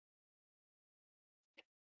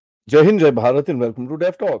जय हिंद, जय Bharat and welcome to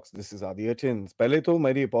Dave talks. This is आदि अचिन्स। पहले तो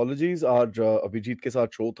मेरी अपॉलॉजीज, आज अभिजीत के साथ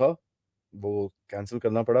शो था, वो कैंसिल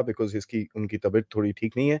करना पड़ा बिकॉज इसकी उनकी तबीयत थोड़ी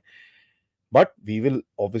ठीक नहीं है। But we will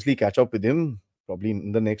obviously catch up with him probably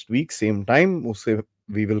in the next week same time। उससे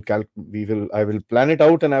I will plan it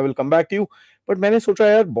out and I will come back to you. But मैंने सोचा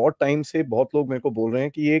यार, बहुत टाइम से बहुत लोग मेरे को बोल रहे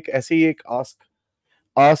हैं कि एक ऐसे ही एक आस्क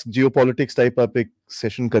आस्क जियोपॉलिटिक्स टाइप आप एक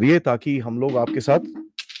सेशन करिए ताकि हम लोग आपके साथ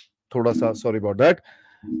थोड़ा सा, सॉरी अबाउट दैट,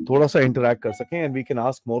 थोड़ा सा इंटरेक्ट कर सकें and we can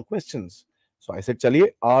ask more questions. So I said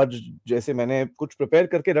चलिए, आज जैसे मैंने कुछ प्रिपेयर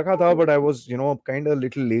करके रखा था, but I was kind of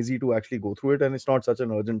little lazy to actually go through it and it's not such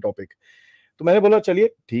an urgent topic. तो मैंने बोला चलिए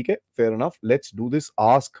ठीक है, fair enough, let's do this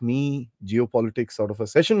ask me geopolitics sort of a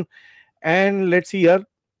session and let's see यार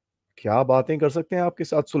क्या बातें कर सकते हैं आपके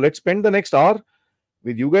साथ। So let's spend the next our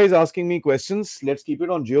with you guys asking me questions. Let's keep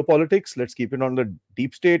it on geopolitics, let's keep it on the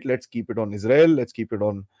deep state, let's keep it on Israel, let's keep it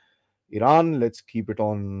on Iran, let's keep it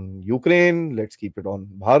on Ukraine, let's keep it on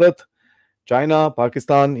Bharat, China,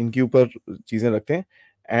 Pakistan, इनके ऊपर चीजें रखते हैं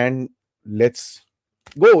and let's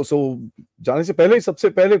go. सो जाने से पहले, सबसे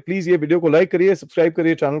पहले प्लीज ये वीडियो को लाइक करिए, सब्सक्राइब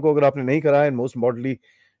करिए चैनल को अगर आपने नहीं करा है, and most importantly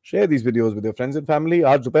share these videos with your friends and family.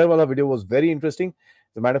 आज दोपहर वाला video was very interesting.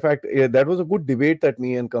 Matter of fact that was a good debate that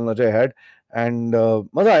me and colonel Ajay had and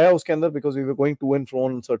मजा आया उसके अंदर because we were going to and fro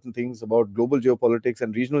on certain things about global geopolitics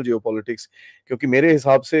and regional geopolitics. क्योंकि मेरे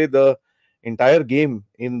हिसाब से the entire game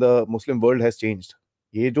in the Muslim world has changed.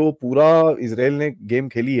 ये जो पूरा इसराइल ने गेम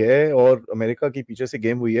खेली है और अमेरिका की पीछे से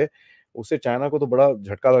गेम हुई है, उससे चाइना को तो बड़ा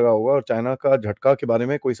झटका लगा होगा, और चाइना का झटका के बारे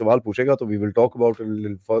में कोई सवाल पूछेगा तो we will talk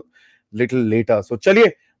about little letter. सो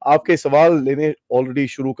चलिए आपके सवाल लेने ऑलरेडी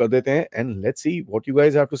शुरू कर देते हैं and let's see what you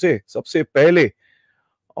guys have to से। सबसे पहले,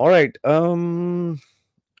 alright,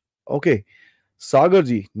 okay, Sagar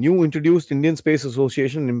ji, new introduced Indian space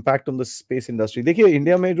association impact on the space industry. देखिए,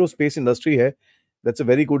 इंडिया में जो स्पेस इंडस्ट्री है, that's a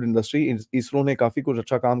very good industry. ISRO ने काफी कुछ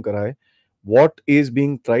अच्छा काम करा है। What is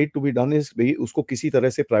being tried to be done is भाई उसको किसी तरह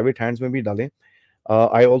से प्राइवेट हैंड्स में भी डालें।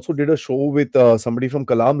 I also did a show with somebody from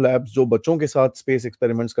Kalam labs जो बच्चों के साथ स्पेस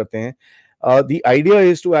एक्सपेरिमेंट्स करते हैं। The idea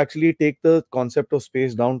is to actually take the concept of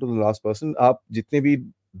space down to the last person. आप जितने भी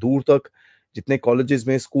दूर तक, जितने कॉलेजेस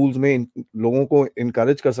में, स्कूल्स में लोगों को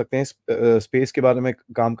इनकरेज कर सकते हैं स्पेस के बारे में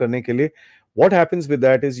काम करने के लिए। What happens with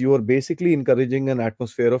that is you are basically encouraging N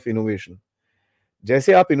atmosphere of innovation.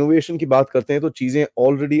 जैसे आप इनोवेशन की बात करते हैं तो चीजें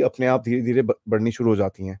ऑलरेडी अपने आप धीरे धीरे बढ़नी शुरू हो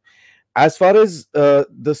जाती हैं। As far as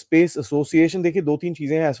the space association, देखिए दो तीन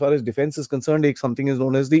चीजें हैं as far as defence is concern. एक something is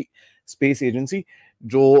known as the space agency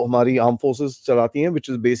जो हमारी आर्म फोर्सेस चलाती हैं, which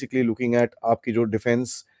is basically looking at आपकी जो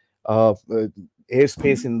defence, air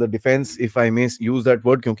space in the defence, if I may use that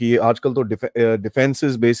word, क्योंकि ये आजकल तो defence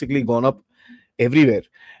is basically gone up everywhere.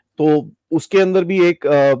 तो उसके अंदर भी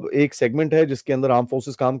एक सेगमेंट है जिसके अंदर आर्म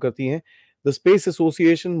फोर्सेस काम करती हैं। द स्पेस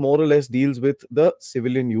एसोसिएशन मोर और less deals with the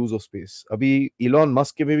civilian use of space. अभी इलॉन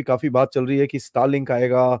मस्क के में भी काफी बात चल रही है कि स्टारलिंक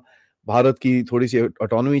आएगा, भारत की थोड़ी सी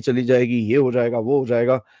ऑटोनॉमी चली जाएगी, ये हो जाएगा, वो हो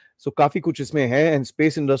जाएगा। सो काफी कुछ इसमें है and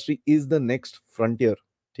space industry is the next frontier.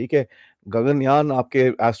 ठीक है, गगनयान, आपके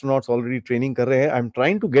एस्ट्रोनॉट्स ऑलरेडी ट्रेनिंग कर रहे हैं। I am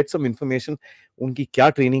trying to get some information उनकी क्या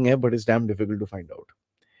ट्रेनिंग है, but it's damn difficult to find out.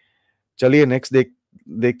 चलिए नेक्स्ट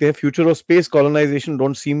देखते हैं। Future of space colonisation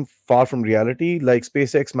don't seem far from reality, like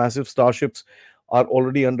space x massive स्टारशिप्स are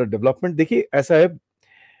already under development. देखिए ऐसा है,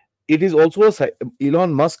 it is also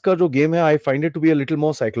Elon Musk का जो game है, I find it to be a little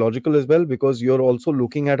more psychological as well, because you're also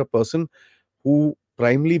looking at a person who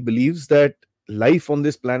primarily believes that life on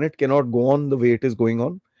this planet cannot go on the way it is going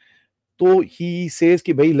on. तो he says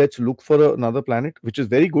कि भाई let's look for another planet, which is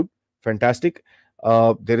very good, fantastic.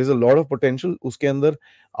 There is a lot of potential उसके अंदर।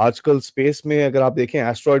 आजकल space में अगर आप देखें,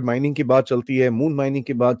 एस्ट्रॉयड माइनिंग की बात चलती है, मून माइनिंग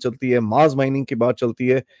की बात चलती है, मार्स माइनिंग की बात चलती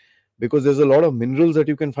है, because there's a lot of minerals that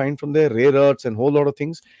you can find from there, rare earths and whole lot of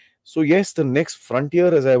things. So yes, the next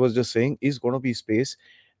frontier, as I was just saying, is going to be space.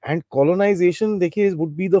 And colonization, देखिए,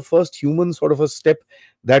 would be the first human sort of a step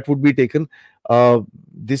that would be taken.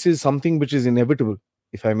 This is something which is inevitable,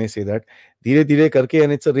 if I may say that. धीरे धीरे करके,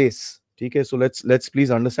 and it's a race. ठीक है, so let's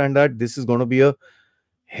please understand that this is going to be a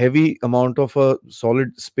heavy amount of a solid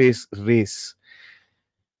space race.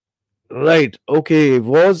 Right. Okay.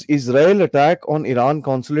 Was Israel attack on Iran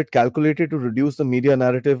consulate calculated to reduce the media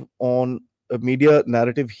narrative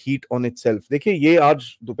heat on itself? देखिए, ये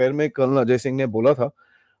आज दोपहर में colonel Ajay Singh ने बोला था।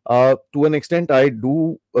 To an extent I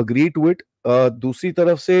do agree to it. दूसरी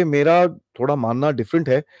तरफ से मेरा थोड़ा मानना डिफरेंट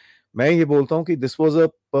है। मैं ये बोलता हूँ कि this was a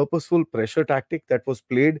purposeful pressure tactic that was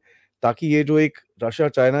played, ताकि ये जो एक रशिया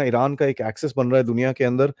चाइना ईरान का एक एक्सेस बन रहा है दुनिया के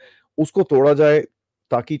अंदर, उसको तोड़ा जाए।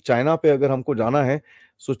 ताकि चाइना पे अगर हमको जाना है,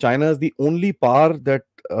 so China is the only power that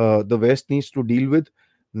the West needs to deal with.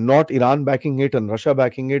 not Iran backing it and Russia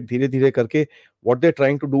backing it. धीरे धीरे करके what they're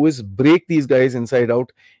trying to do is break these guys inside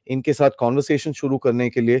out. इनके साथ conversation शुरू करने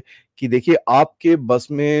के लिए कि देखिए आपके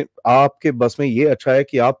बस में ये अच्छा है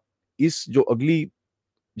कि आप इस जो अगली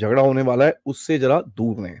झगड़ा होने वाला है उससे जरा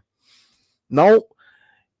दूर रहें. Now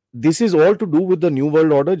this is all to do with the new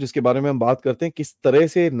world order, जिसके बारे में हम बात करते हैं किस तरह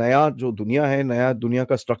से नया जो दुनिया है, नया दुनिया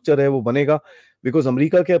का स्ट्रक्चर है वो बनेगा. बिकॉज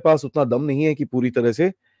अमेरिका के पास उतना दम नहीं है कि पूरी तरह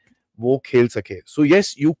से वो खेल सके. So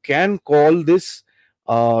yes, you can call this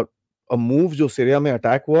a move जो सीरिया में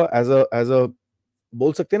अटैक हुआ एज अ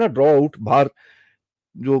बोल सकते हैं ना ड्रॉ आउट, बाहर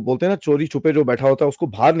जो बोलते हैं ना चोरी छुपे जो बैठा होता है उसको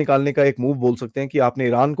बाहर निकालने का एक मूव बोल सकते हैं कि आपने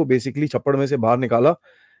ईरान को बेसिकली छप्पड़ में से बाहर निकाला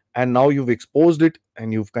and now you've exposed it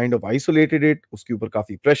and you've kind of isolated it. उसके ऊपर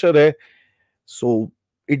काफी प्रेशर है. So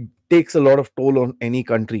it takes a lot of toll on any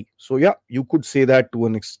country. So yeah, you could say that to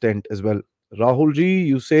an extent as well. Rahul ji,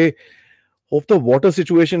 you say hope the water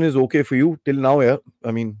situation is okay for you till now. Yeah,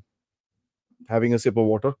 I mean, having a sip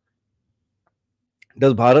of water.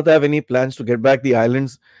 Does Bharat have any plans to get back the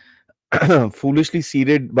islands foolishly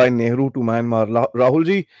ceded by Nehru to Myanmar? Rahul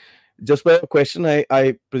ji, just by a question,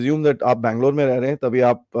 I presume that आप बैंगलोर में रह रहे हैं तभी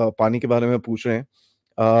आप पानी के बारे में पूछ रहे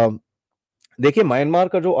हैं. देखिए, म्यांमार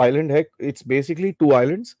का जो आइलैंड है, it's basically to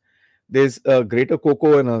islands. There is greater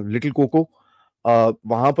cocoa and a little cocoa.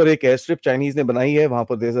 वहां पर एक एयर स्ट्रिप चाइनीज ने बनाई है. वहां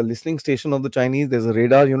पर there is a listening station of the Chinese. There is a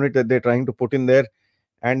radar unit that they are trying to put in their.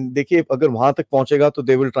 And देखिए, अगर वहां तक पहुंचेगा तो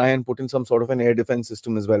they will try and put in some sort of N air defence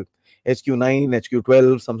system as well. HQ9,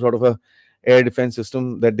 HQ12, some sort of a air defence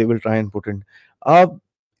system that they will try and put in.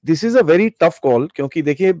 This is a very tough call, क्योंकि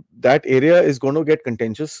देखिए that area is going to get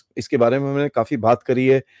contentious. इसके बारे में मैंने काफी बात करी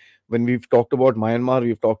है. When we've talked about Myanmar,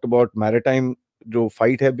 we've talked about maritime जो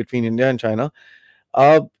fight है between India and China.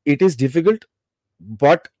 It is difficult,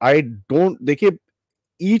 but I don't. देखिए,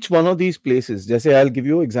 each one of these places, जैसे I'll give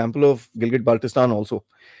you example of Gilgit Baltistan also.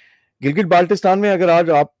 Gilgit Baltistan में अगर आज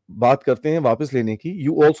आप बात करते हैं वापस लेने की,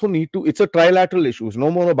 you also need to, it's a trilateral issue, no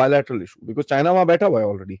more a bilateral issue, because China वहां बैठा हुआ है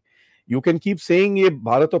already. You can keep saying ये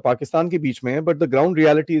भारत और पाकिस्तान के बीच में है, but the ground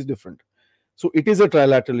reality is different. So it is a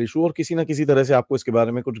trilateral issue, और किसी ना किसी तरह से आपको इसके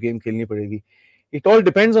बारे में कुछ गेम खेलनी पड़ेगी. It all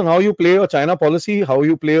depends on how you play your China policy, how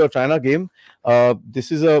you play your China game.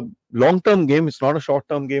 This is a long term game, it's not a short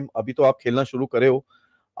term game. अभी तो आप खेलना शुरू करे हो.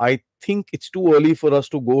 I think it's too early for us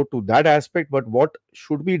to go to that aspect, but what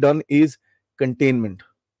should be done is containment.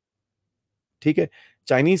 ठीक है,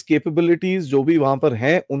 Chinese capabilities जो भी वहां पर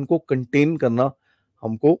हैं उनको कंटेन करना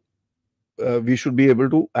हमको, we should be able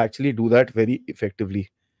to actually do that very effectively.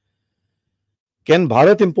 Can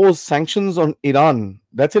Bharat impose sanctions on Iran?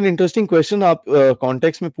 That's an interesting question. आप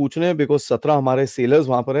context में पूछ रहे हैं because 17 हमारे sailors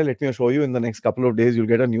वहां पर है. Let me assure you, in the next couple of days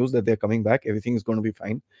you'll get a news that they're coming back. Everything is going to be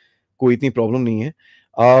fine. कोई इतनी प्रॉब्लम नहीं है.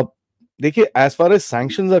 देखिए, as far as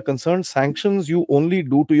sanctions are concern, sanctions you only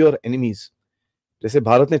do to your enemies. जैसे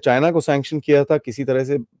भारत ने China को sanction किया था, किसी तरह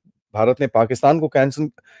से भारत ने पाकिस्तान को कैंसल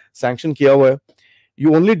सैंक्शन किया हुआ है.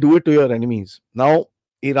 You only do it to your enemies. Now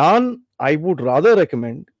Iran, I would rather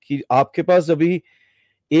recommend कि आपके पास जब भी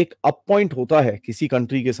एक अप पॉइंट होता है किसी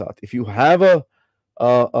कंट्री के साथ, if you have a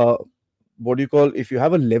what do you call, if you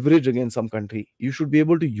have a leverage against some country, you should be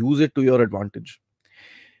able to use it to your advantage.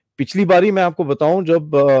 पिछली बारी मैं आपको बताऊं,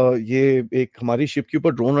 जब ये एक हमारी शिप के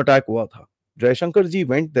ऊपर ड्रोन अटैक हुआ था, जयशंकर जी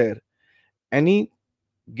went there and he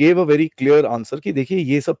gave a very clear answer कि देखिए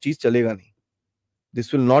ये सब चीज चलेगा नहीं,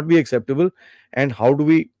 this will not be acceptable, and how do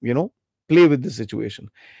we play with this situation.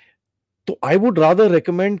 तो आई वुड रादर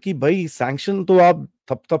रिकमेंड कि भाई सैंक्शन तो आप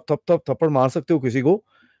थप थप थप थप थप्पड़ मार सकते हो किसी को,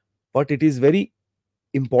 but it is very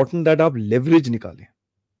important that आप लेवरेज निकालें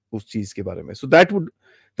उस चीज के बारे में. सो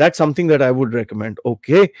that's something that I would recommend.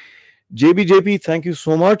 Okay, JBJP, thank you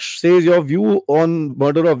so much. Says your view on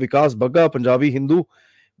murder of Vikas Bagga, Punjabi Hindu,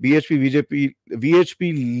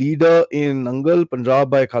 VHP leader in Nangal, Punjab,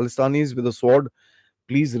 by Khalistanis with a sword.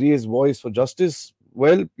 Please raise voice for justice.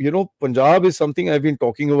 Well, Punjab is something I've been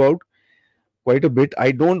talking about quite a bit.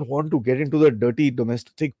 I don't want to get into the dirty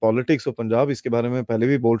domestic politics of Punjab. इसके बारे में पहले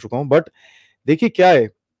भी बोल चुका हूँ. But देखिए क्या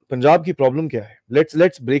है पंजाब की प्रॉब्लम, क्या है.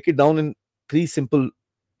 Let's break it down in 3 simple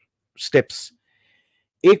steps.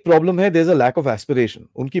 एक प्रॉब्लम है, there is a lack of aspiration.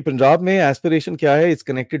 उनकी पंजाब में एस्पिरेशन क्या है, इट्स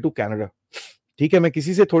कनेक्टेड टू कनाडा. ठीक है, मैं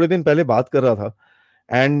किसी से थोड़े दिन पहले बात कर रहा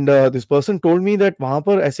था and this person told me that वहां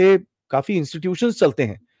पर ऐसे काफी इंस्टीट्यूशंस चलते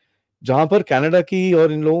हैं जहां पर कनाडा की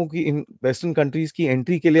और इन लोगों की, इन वेस्टर्न कंट्रीज की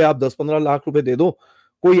एंट्री के लिए आप 10-15 लाख रुपए दे दो,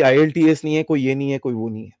 कोई IELTS नहीं है, कोई ये नहीं है, कोई वो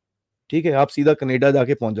नहीं है. ठीक है, आप सीधा कनाडा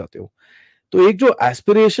जाके पहुंच जाते हो. तो एक जो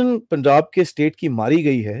एस्पिरेशन पंजाब के स्टेट की मारी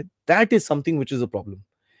गई है, that is something which is a problem.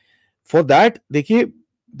 For that, देखिए,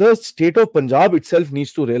 the state of Punjab itself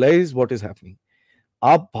needs to realize what is happening.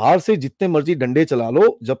 आप बाहर से जितने मर्जी डंडे चला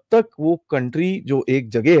लो, जब तक वो कंट्री जो एक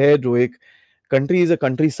जगह है, जो एक country is a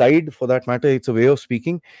country side for that matter, it's a way of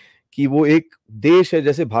speaking, कि वो एक देश है।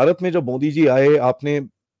 जैसे भारत में जब मोदी जी आए, आपने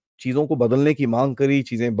चीजों को बदलने की मांग करी,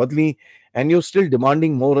 चीजें बदली, and you still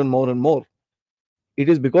demanding more and more and more. It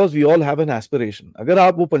is because we all have an aspiration. अगर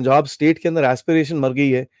आप वो पंजाब स्टेट के अंदर एस्पिरेशन मर गई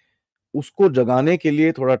है, उसको जगाने के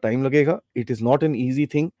लिए थोड़ा टाइम लगेगा। It is not an easy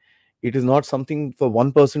thing, it is not something for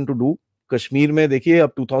one person to do. Kashmir में देखिए,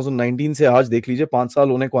 अब 2019 से आज देख लीजिए, 5 साल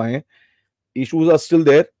होने को आए हैं, issues are still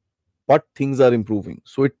there, but things are improving.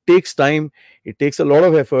 So it takes time, it takes a lot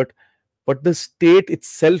of effort, but the state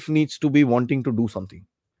itself needs to be wanting to do something.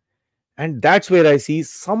 And that's where I see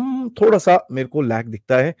some थोड़ा सा मेरे को lack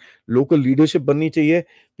दिखता है। Local leadership बननी चाहिए।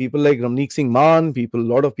 People like Ramneek Singh Maan, people,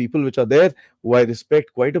 lot of people which are there, who I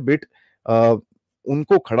respect quite a bit, uh,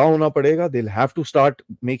 उनको खड़ा होना पड़ेगा। They'll have to start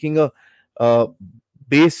making a uh,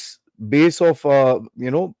 base of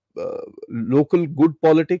local good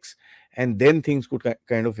politics, and then things could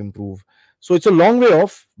kind of improve. So it's a long way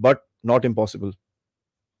off, but not impossible.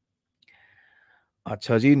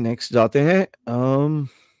 अच्छा जी, next जाते हैं।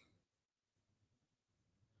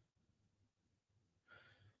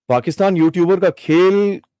 Pakistan YouTuber का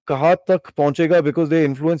खेल कहाँ तक पहुंचेगा, because they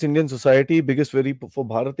influence Indian society, biggest worry for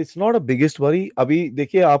Bharat. It's not a biggest worry. अभी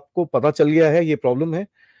देखिए, आपको पता चल गया है ये प्रॉब्लम है,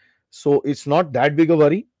 so it's not that big a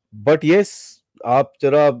worry. But yes, आप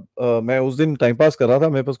जरा मैं उस दिन टाइम पास कर रहा था,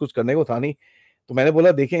 मेरे पास कुछ करने को था नहीं, तो मैंने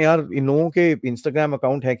बोला देखें यार, इन लोगों के इंस्टाग्राम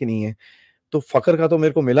अकाउंट है कि नहीं है। तो फखर का तो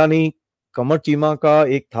मेरे को मिला नहीं, कमर चीमा का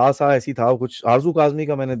एक था सा, ऐसी था कुछ, आरजू काजमी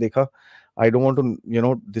का मैंने देखा। I don't want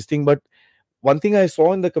to this thing, but one thing I saw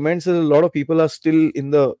in the comments is a lot of people are still in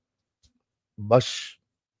the bush,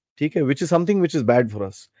 ठीक है, which is something which is bad for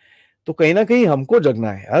us. तो कहीं ना कहीं हमको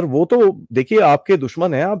जगना है यार। वो तो देखिए, आपके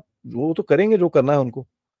दुश्मन है, आप वो तो करेंगे जो करना है उनको।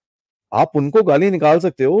 आप उनको गाली निकाल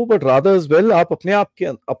सकते हो, बट रादर एज वेल आप अपने आप के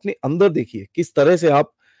अपने अंदर देखिए किस तरह से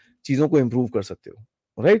आप चीजों को इंप्रूव कर सकते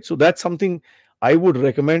हो, right? So that's something I would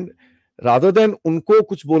recommend, rather than उनको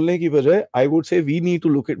कुछ बोलने की बजाय। I would say we need to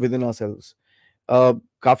look it with in ourselves.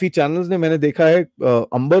 काफी चैनल्स ने मैंने देखा है,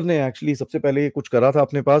 अंबर ने एक्चुअली सबसे पहले ये कुछ करा था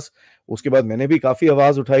अपने पास, उसके बाद मैंने भी काफी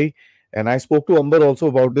आवाज उठाई, and I spoke to Ambar also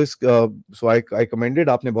about this. So I commended,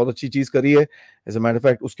 आपने बहुत अच्छी चीज करी है। As a matter of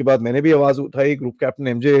fact, उसके बाद मैंने भी आवाज उठाई ग्रुप कैप्टन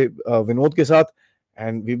एमजे विनोद के साथ,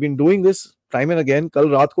 and we been doing this time and again. कल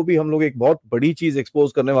रात को भी हम लोग एक बहुत बड़ी चीज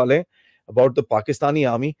एक्सपोज करने वाले हैं about the Pakistani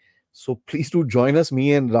army. So please to join us, me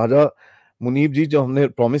and राजा मुनीब जी, जो हमने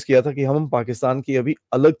प्रॉमिस किया था कि हम पाकिस्तान की अभी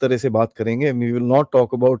अलग तरह से बात करेंगे। We will not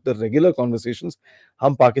talk about the regular conversations,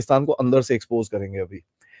 हम पाकिस्तान को अंदर से एक्सपोज करेंगे अभी।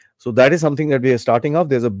 So that is something that we are starting of.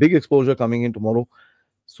 There is a big exposure coming in tomorrow,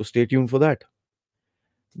 so stay tuned for that.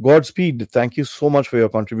 Godspeed. Thank you so much for your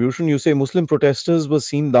contribution. You say Muslim protesters were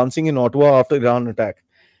seen dancing in Ottawa after Iran attack.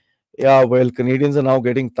 Yeah, well, Canadians are now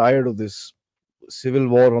getting tired of this civil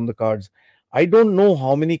war on the cards. I don't know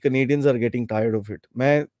how many Canadians are getting tired of it.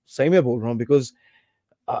 मैं सही में बोल रहा हूँ, because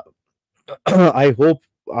I hope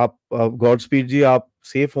आप, God speed जी, आप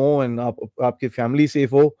safe हो, and आप आपकी फैमिली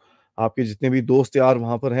सेफ हो, आपके जितने भी दोस्त यार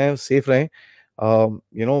वहां पर हैं सेफ रहें,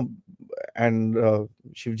 यू नो। एंड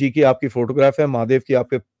शिव जी की आपकी फोटोग्राफ है, महादेव की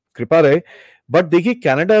आपके कृपा रहे। बट देखिए,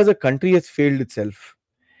 Canada as a country has failed itself.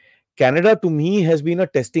 Canada to me has been a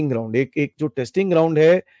testing ground, एक एक जो टेस्टिंग ग्राउंड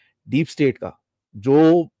है डीप स्टेट का,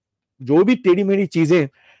 जो जो भी टेढ़ी मेढ़ी चीजें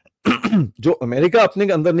जो अमेरिका अपने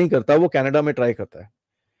अंदर नहीं करता, वो कनाडा में ट्राई करता है।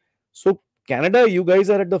 सो Canada, you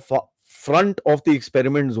guys are at the front of the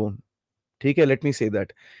experiment zone, ठीक है, let me say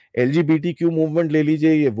that. LGBTQ movement ले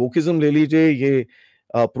लीजिए, ये वोकिज्म ले लीजिए, ये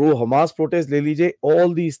प्रो हमास प्रोटेस्ट ले लीजिए,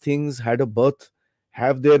 all these things had a birth,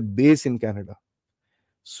 have their base in Canada.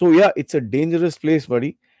 सो या, इट्स अ डेंजरस प्लेस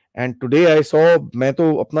बड़ी। एंड टुडे आई सॉ, मैं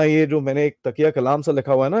तो अपना ये जो मैंने एक तकिया कलाम सा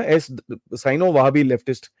लिखा हुआ है ना, एस साइनो वहाबी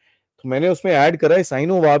लेफ्टिस्ट, तो मैंने उसमें ऐड करा है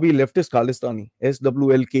cyano Wahhabi leftist Khalistani,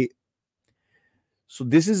 SWLK. So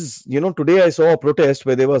this is, today I saw a protest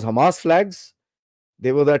where there was Hamas flags,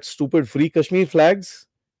 there were that stupid Free Kashmir flags,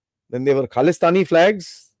 then there were Khalistani flags,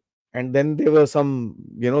 and then there were some,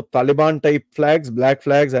 Taliban type flags, black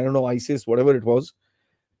flags, I don't know, ISIS, whatever it was.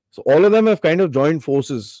 So all of them have kind of joined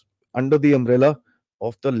forces under the umbrella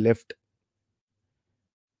of the left.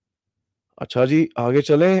 अच्छा जी, आगे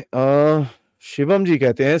चलें। शिवम जी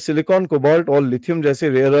कहते हैं, silicon, cobalt और lithium जैसे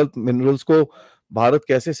rare earth minerals को भारत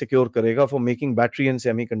कैसे secure करेगा for making battery and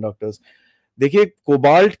semiconductors? देखिए,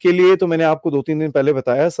 कोबाल्ट के लिए तो मैंने आपको 2-3 दिन पहले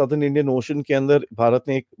बताया, सदर्न इंडियन ओशन के अंदर भारत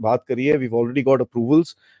ने एक बात करी है, we already got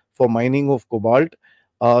approvals for mining of cobalt.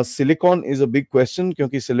 Silicon is a big question,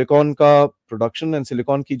 क्योंकि सिलिकॉन का प्रोडक्शन एंड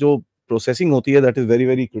सिलिकॉन की जो processing होती है, that is very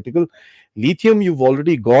very critical. Lithium you've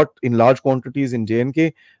already got in large quantities in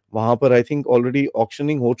J&K. वहां पर I think already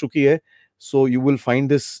auctioning हो चुकी है. So you will find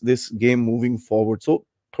this game moving forward. So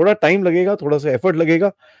थोड़ा time लगेगा, थोड़ा सा effort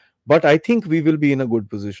लगेगा, but I think we will be in a good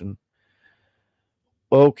position.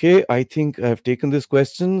 Okay, I think I've taken this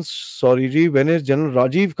question. Sorry, Ji. When is General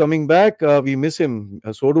Rajiv coming back? We miss him.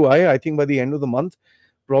 So do I. I think by the end of the month,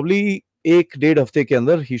 probably एक डेढ़ हफ्ते के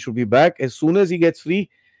अंदर he should be back. As soon as he gets free,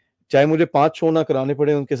 चाहे मुझे 5 show ना कराने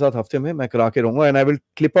पड़े उनके साथ हफ्ते में, मैं करा के रहूंगा, and I will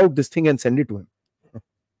clip out this thing and send it to him.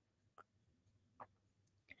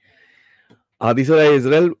 Adi sir,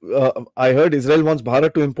 I heard Israel wants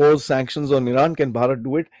Bharat to impose sanctions on Iran. Can Bharat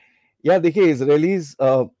do it? Yeah, देखिए Israelis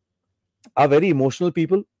are very emotional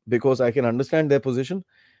people because I can understand their position.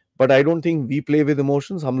 But I don't think we play with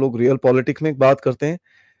emotions. हम लोग real politics में बात करते हैं.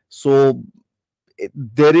 So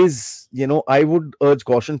there is, I would urge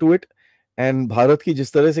caution to it. And Bharat की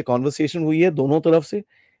जिस तरह से conversation हुई है दोनों तरफ से,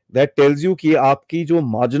 that tells you कि आपकी जो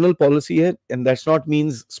marginal policy है, and that's not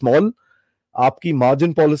means small, आपकी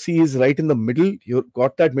margin policy is right in the middle. You've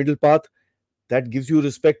got that middle path that gives you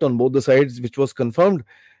respect on both the sides, which was confirmed.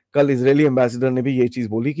 कल Israeli ambassador ने भी ये चीज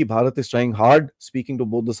बोली कि Bharat is trying hard, speaking to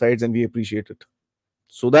both the sides, and we appreciate it.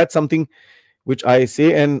 So that's something which I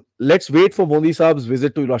say, and let's wait for Modi Saab's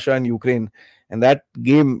visit to Russia and Ukraine, and that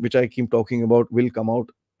game which I keep talking about will come out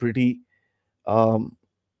pretty, um,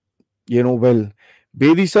 well.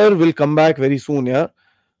 Bedi sir will come back very soon, yeah.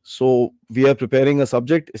 So we are preparing a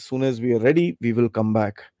subject. As soon as we are ready, we will come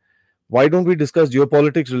back. Why don't we discuss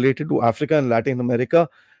geopolitics related to Africa and Latin America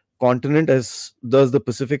continent, as does the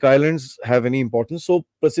Pacific Islands have any importance? So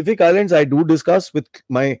Pacific Islands I do discuss with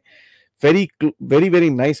my very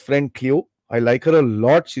very nice friend Cleo. I like her a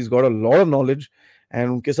lot. She's got a lot of knowledge,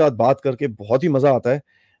 and उनके साथ बात करके बहुत ही मजा आता है.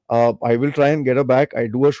 I will try and get her back. I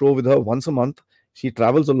do a show with her once a month. She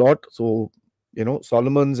travels a lot, so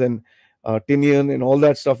Solomons and Tinian and all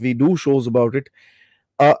that stuff. We do shows about it.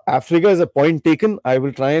 Africa is a point taken. I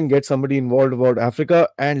will try and get somebody involved about Africa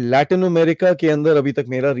and Latin America के अंदर अभी तक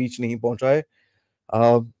मेरा reach नहीं पहुंचा है.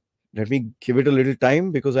 Uh, Let me give it a little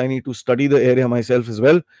time because I need to study the area myself as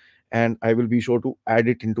well, and I will be sure to add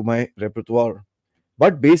it into my repertoire.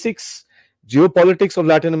 But basics, geopolitics of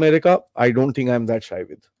Latin America, I don't think I'm that shy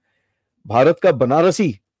with. Bharat का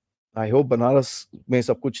Banarasi, I hope Banaras में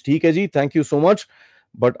सब कुछ ठीक है जी. Thank you so much.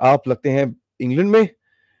 But आप लगते हैं England में.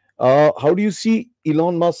 How do you see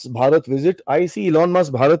Elon Musk's Bharat visit? I see Elon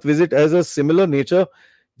Musk's Bharat visit as a similar nature.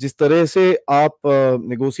 जिस तरह से आप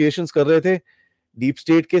negotiations कर रहे थे डीप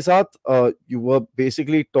स्टेट के साथ, you were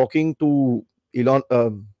basically talking to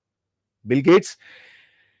Bill Gates.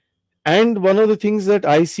 And one of the things that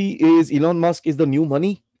I see is Elon Musk is the new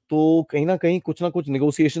money. तो कहीं ना कहीं कुछ ना कुछ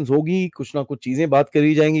negotiations होगी, कुछ ना कुछ चीजें बात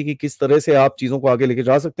करी जाएंगी कि किस तरह से आप चीजों को आगे लेके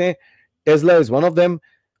जा सकते हैं. Tesla is one of them.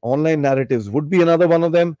 Online narratives would be another one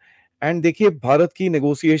of them. And देखिए भारत की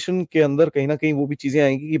नेगोशिएशन के अंदर कहीं ना कहीं वो भी चीजें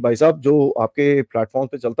आएंगी कि भाई साहब जो आपके प्लेटफॉर्म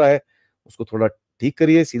पे चलता है उसको थोड़ा ठीक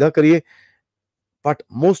करिए, सीधा करिए. But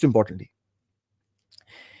most importantly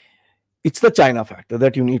it's the China factor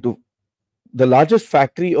that you need to. The largest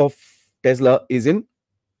factory of Tesla is in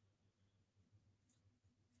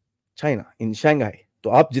China, in Shanghai. तो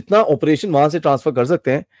आप जितना ऑपरेशन वहां से ट्रांसफर कर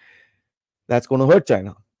सकते हैं, that's going to hurt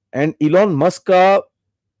China. And Elon Musk का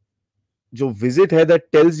जो visit है,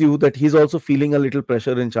 that tells you that he's also feeling a little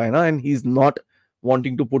pressure in China and he's not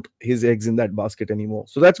wanting to put his eggs in that basket anymore.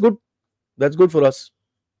 So that's good. That's good for us.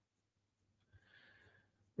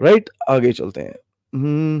 Right? आगे चलते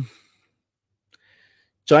हैं.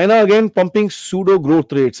 China again pumping pseudo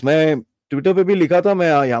growth rates. मैं Twitter पे भी लिखा था, मैं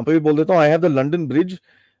यहाँ पे भी बोल देता हूँ. I have the London bridge,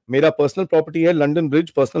 मेरा पर्सनल प्रॉपर्टी है लंदन ब्रिज,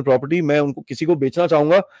 पर्सनल प्रॉपर्टी. मैं उनको किसी को बेचना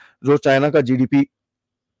चाहूंगा जो चाइना का जीडीपी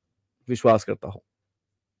विश्वास करता हो.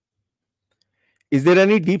 Is there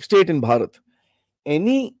any deep state in Bharat?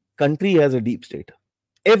 Any country has a deep state.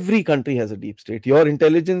 Every country has a deep state. Your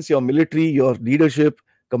intelligence, your military, your leadership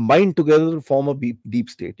combined together to form a deep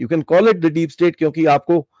state. You can call it the deep state क्योंकि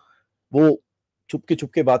आपको वो छुपके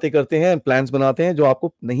छुपके बातें करते हैं, plans बनाते हैं जो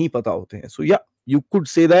आपको नहीं पता होते हैं. So yeah, you could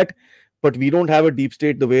say that, but we don't have a deep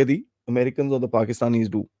state the way the Americans or the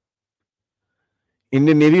Pakistanis do.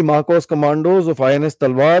 Indian Navy Marcos commandos of INS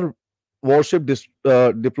Talwar warship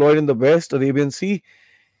deployed in the West Arabian Sea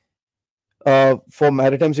for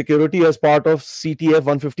maritime security as part of CTF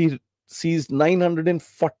 150 seized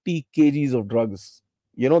 940 kgs of drugs.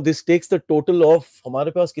 This takes the total of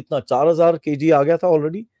हमारे पास कितना 4000 kg आ गया था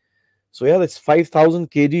already. So yeah, that's 5000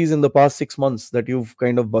 kgs in the past 6 months that you've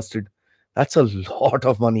kind of busted. That's a lot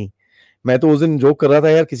of money. मैं तो उस दिन joke कर रहा था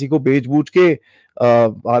यार, किसी को बेच बूझ के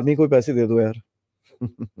आर्मी को पैसे दे दो यार.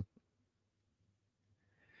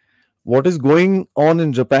 What is going on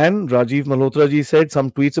in Japan? Rajiv Malhotra ji said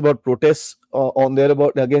some tweets about protests on there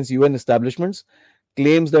about against UN establishments,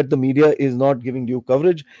 claims that the media is not giving due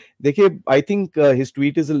coverage. Dekhiye, I think his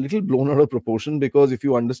tweet is a little blown out of proportion, because if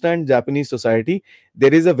you understand Japanese society,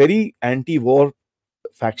 there is a very anti-war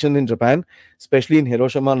faction in Japan, especially in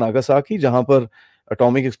Hiroshima, Nagasaki, जहां पर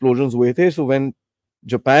atomic explosions हुए थे. So when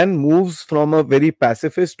Japan moves from a very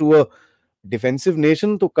pacifist to a defensive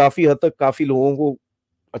nation, तो काफी हद तक काफी लोगों को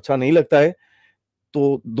अच्छा नहीं लगता है.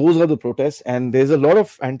 So those are the protests, and there's a lot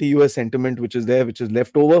of anti-US sentiment which is there, which is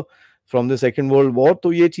left over from the Second World War.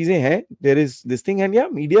 तो ये चीजें हैं. There is this thing, and yeah,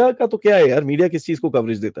 media का तो क्या है यार, media किस चीज को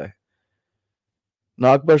कवरेज देता है?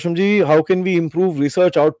 नाग परशम जी, how can we improve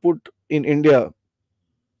research output in India?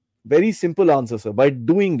 Very simple answer, sir. By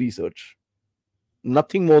doing research.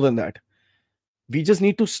 Nothing more than that. We just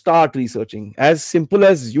need to start researching. As simple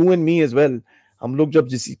as you and me as well. हम लोग जब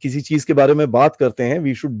किसी चीज के बारे में बात करते हैं,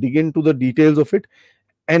 we should dig into the details of it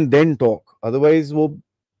and then talk. Otherwise, वो,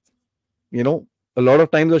 you know, a lot of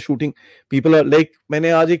times are shooting. People are like, मैंने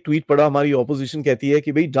आज एक ट्वीट पढ़ा, हमारी ऑपोजिशन कहती है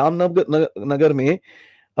कि भाई जामनगर में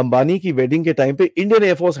अंबानी की वेडिंग के टाइम पे इंडियन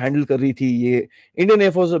एयरफोर्स हैंडल कर रही थी, ये इंडियन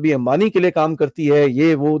एयरफोर्स अभी अंबानी के लिए काम करती है,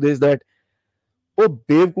 ये वो this that. O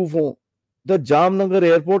बेवकूफों, the Jamnagar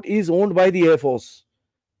airport is owned by the air force.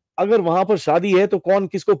 अगर वहां पर शादी है तो कौन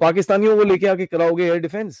किसको, पाकिस्तानियों को लेके आके कराओगे एयर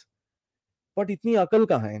डिफेंस? बट इतनी अकल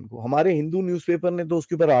कहाँ है इनको. हमारे हिंदू न्यूज़पेपर ने तो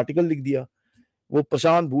उसके ऊपर आर्टिकल लिख दिया, वो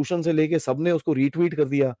प्रशांत भूषण से लेके सबने उसको रीट्वीट कर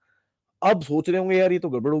दिया. अब सोच रहे होंगे यार ये तो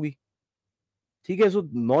गड़बड़ होगी. ठीक है. सो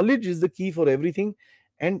knowledge is the key for everything,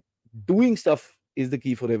 and doing stuff is the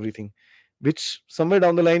key for everything, which somewhere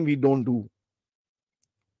down the line we don't do.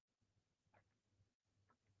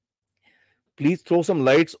 Please throw some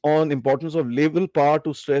lights on importance of naval power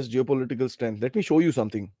to stress geopolitical strength. Let me show you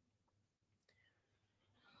something.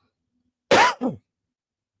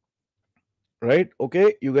 Right? Okay,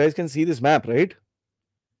 you guys can see this map, right?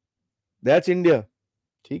 That's India.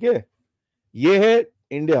 ठीक है. ये है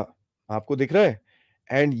India, आपको दिख रहा है,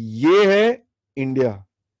 and ये है इंडिया.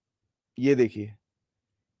 ये देखिए,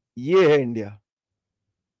 ये है India.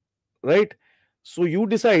 Right? So you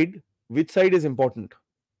decide which side is important.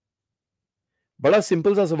 बड़ा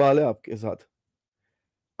सिंपल सा सवाल है आपके साथ.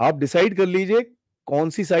 आप डिसाइड कर लीजिए कौन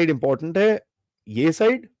सी साइड इंपॉर्टेंट है, ये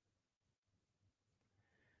साइड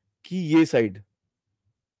कि ये side.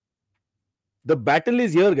 The battle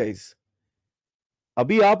is here guys.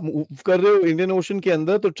 अभी आप मूव कर रहे हो इंडियन ओशन के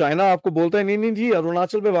अंदर, तो चाइना आपको बोलता है नहीं नहीं जी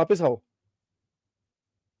अरुणाचल पे वापस आओ.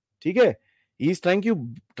 ठीक है. He is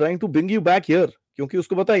trying to bring you back here, क्योंकि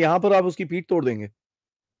उसको पता है यहां पर आप उसकी पीठ तोड़ देंगे.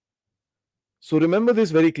 So remember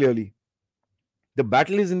this very clearly. The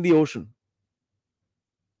battle is in the ocean.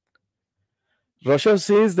 Russia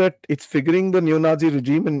says that it's figuring the neo-Nazi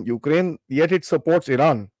regime in Ukraine, yet it supports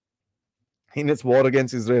Iran in its war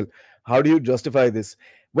against Israel. How do you justify this?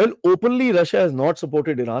 Well, openly, Russia has not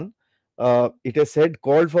supported Iran. It has said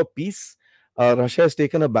called for peace. Russia has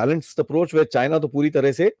taken a balanced approach where China तो पूरी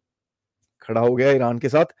तरह से खड़ा हो गया Iran के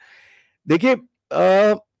साथ. देखिए,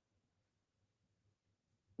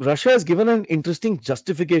 Russia has given an interesting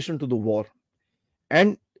justification to the war,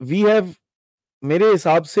 and we have, मेरे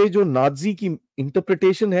हिसाब से जो नाजी की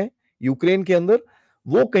इंटरप्रिटेशन है यूक्रेन के अंदर,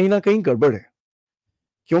 वो कहीं ना कहीं गड़बड़ है.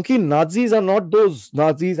 क्योंकि Nazis are not those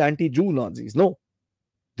Nazis anti जू Nazis. No,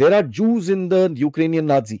 there are Juj in the Ukrainian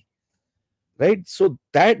Nazi, right? So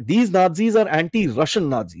that these Nazis are anti Russian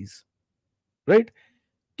Nazis, right?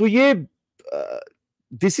 तो ये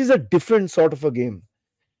this is a different sort of a game.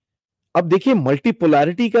 अब देखिए,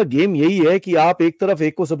 multipolarity का game यही है कि आप एक तरफ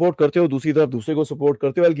एक को सपोर्ट करते हो, दूसरी तरफ दूसरे को सपोर्ट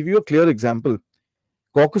करते हो. I give you a clear example.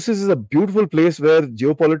 Caucasus is a beautiful place where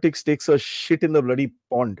geopolitics takes a shit in the bloody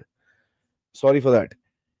pond. Sorry for that.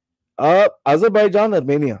 Azerbaijan,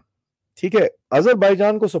 Armenia. ठीक है.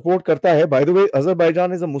 अजरबैजान को सपोर्ट करता है, by the way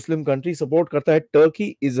Azerbaijan is a Muslim country, support करता है Turkey,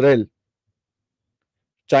 Israel,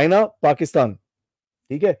 China, Pakistan.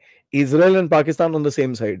 ठीक है. Israel and Pakistan on the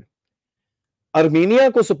same side. Armenia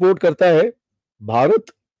को सपोर्ट करता है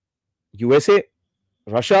भारत, यूएसए,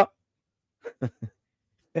 रशिया.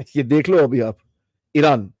 ये देख लो अभी आप.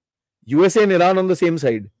 Iran, USA and Iran on the same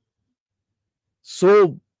side. So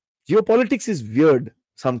geopolitics is weird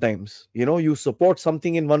sometimes. You know, you support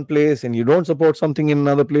something in one place and you don't support something in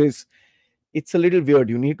another place. It's a little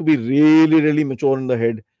weird. You need to be really, really mature in the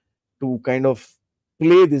head to kind of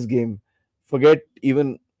play this game. Forget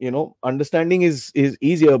even, you know, understanding is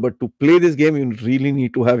easier, but to play this game, you really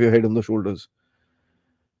need to have your head on the shoulders.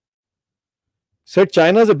 Said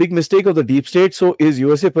China is a big mistake of the deep state. So is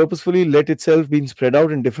USA purposefully let itself being spread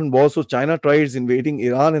out in different wars? So China tries invading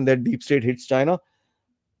Iran and that deep state hits China.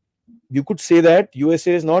 you could say that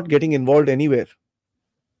USA is not getting involved anywhere.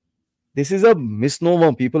 This is a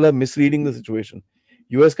misnomer. People are misreading the situation.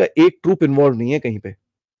 US का एक troop involve नहीं है कहीं पे,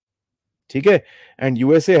 ठीक है. And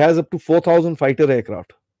USA has up to 4,000 fighter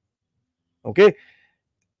aircraft, okay,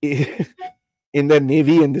 in their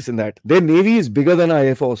navy and this and that. Their navy is bigger than our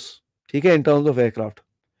air force, ठीक है, in terms of aircraft.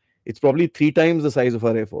 It's probably 3 times the size of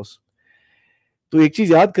our air force. तो एक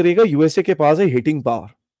चीज याद करेगा, USA के पास है hitting power,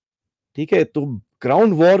 ठीक है. तो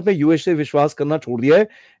ग्राउंड वॉर में यूएसए विश्वास करना छोड़ दिया है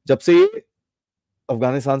जब से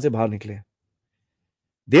अफगानिस्तान से बाहर निकले.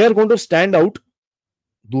 They are going to stand out,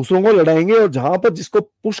 दूसरों को लड़ाएंगे और जहां पर जिसको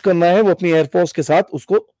पुश करना है वो अपनी एयरफोर्स के साथ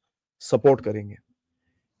उसको सपोर्ट करेंगे.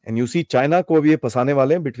 एंड यू सी चाइना को अभी ये फंसाने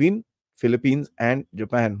वाले हैं between Philippines and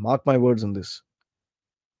Japan. Mark my words on this.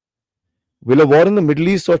 Will a war in the Middle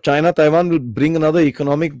East or China-Taiwan will bring another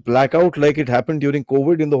economic blackout like it happened during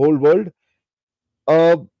COVID in the whole world?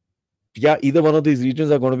 Yeah, either one of these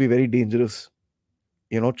regions are going to be very dangerous.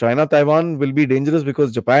 You know, China-Taiwan will be dangerous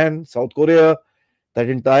because Japan, South Korea,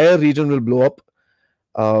 that entire region will blow up.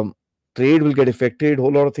 Trade will get affected.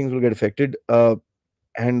 Whole lot of things will get affected.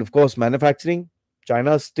 And of course, manufacturing.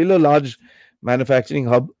 China is still a large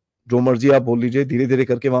manufacturing hub. जो मर्जी आप बोल लीजिए, धीरे धीरे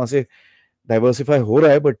करके वहां से डाइवर्सिफाई हो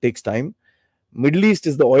रहा है, but takes time. Middle east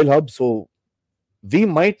is the oil hub, so we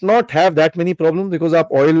might not have that many problem because आप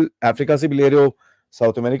ऑयल अफ्रीका से भी ले रहे हो,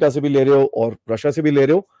 साउथ अमेरिका से भी ले रहे हो और रशिया से भी ले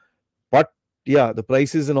रहे हो, बट या the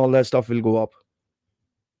prices and all that stuff will go up.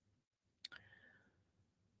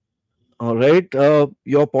 All right,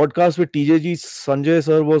 your podcast with TJG Sanjay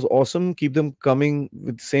sir was awesome. Keep them coming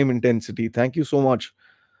with the same intensity. Thank you so much.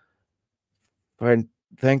 And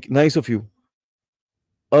nice of you.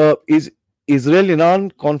 Is Israel-Iran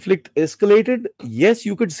conflict escalated? Yes,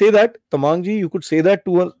 you could say that, Tamangji. You could say that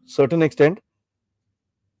to a certain extent.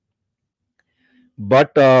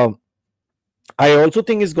 But I also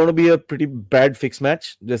think it's going to be a pretty bad fixed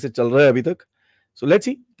match, जैसे चल रहा है अभी तक. So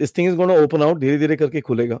let's see. This thing is going to open out. धीरे धीरे करके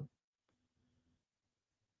खुलेगा.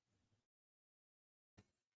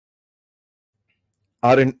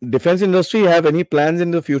 Our defense industry have any plans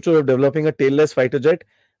in the future of developing a tailless fighter jet?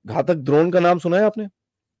 घातक ड्रोन का नाम सुना है आपने?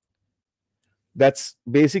 That's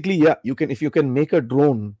basically, yeah, you can, if you can make a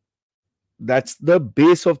drone, that's the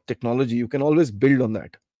base of technology. You can always build on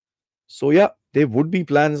that. So yeah, there would be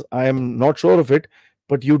plans. I am not sure of it,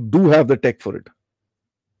 but you do have the tech for it.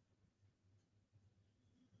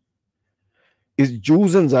 Is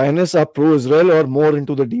Jews and Zionists are pro-Israel or more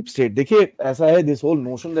into the deep state? देखिए ऐसा है, this whole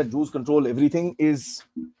notion that Jews control everything is,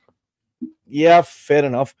 yeah, fair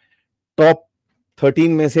enough. Top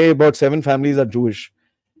 13 में से about 7 families are Jewish,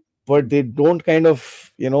 but they don't kind of,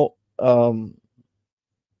 you know,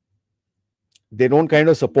 they don't kind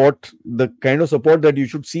of support the kind of support that you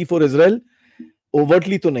should see for Israel.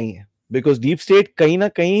 Overtly तो नहीं है, because deep state कहीं ना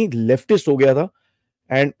कहीं leftist हो गया था.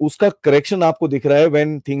 And उसका करेक्शन आपको दिख रहा है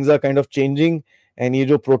when things are kind of changing. And ये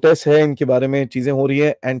जो प्रोटेस्ट है इनके बारे में चीजें हो रही है.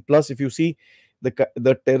 And plus if you see the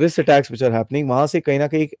terrorist attacks which are happening, वहां से कहीं ना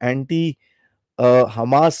कहीं एक एंटी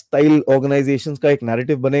हमास स्टाइल ऑर्गेनाइजेशंस का एक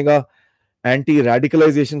नैरेटिव बनेगा. एंटी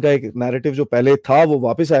रेडिकलाइजेशन का एक नैरेटिव जो पहले था वो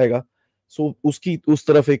वापस आएगा. सो उसकी उस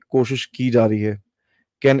तरफ एक कोशिश की जा रही है.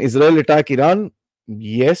 Can Israel attack Iran?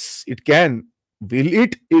 Yes it can. Will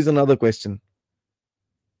it is another question.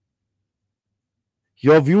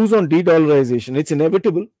 Your views on de-dollarization, it's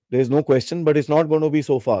inevitable. There's no question, but it's not going to be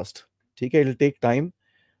so fast. ठीक है, it'll take time.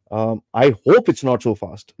 I hope it's not so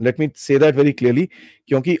fast. Let me say that very clearly,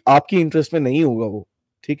 क्योंकि आपकी interest में नहीं होगा वो.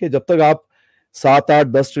 ठीक है, जब तक आप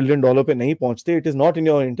 7-8-10 ट्रिलियन डॉलर पे नहीं पहुंचते, it is not in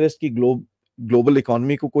your interest कि ग्लोबल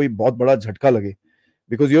इकोनॉमी को कोई बहुत बड़ा झटका लगे.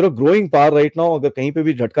 Because you're a growing power right now. अगर कहीं पे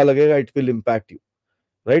भी झटका लगेगा, it will impact you,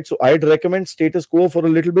 right? So I recommend status को for a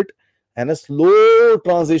little bit and a slow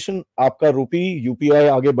transition. आपका रूपी यूपीआई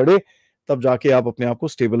आगे बढ़े, तब जाके आप अपने आप को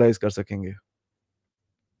स्टेबलाइज कर सकेंगे.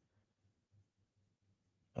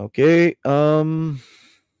 ओके,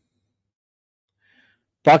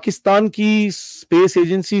 पाकिस्तान की स्पेस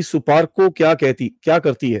एजेंसी सुपार्को क्या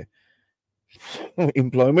करती है?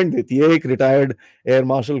 एम्प्लॉयमेंट देती है एक रिटायर्ड एयर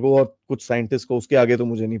मार्शल को और कुछ साइंटिस्ट को. उसके आगे तो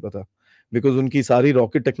मुझे नहीं पता, बिकॉज उनकी सारी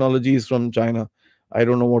rocket technology is from China. I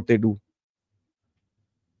don't know what they do.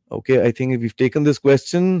 Okay, I think we've taken this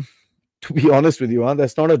question. To be honest with you,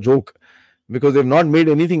 that's not a joke, because they've not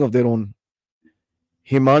made anything of their own.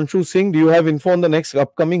 Himanshu Singh, do you have info on the next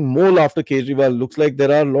upcoming mole after Kejriwal? Looks like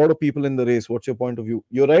there are a lot of people in the race. What's your point of view?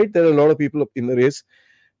 You're right, there are a lot of people in the race.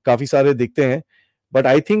 काफी सारे दिखते हैं,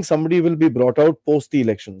 but I think somebody will be brought out post the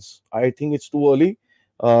elections. I think it's too early.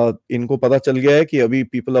 इनको पता चल गया है कि अभी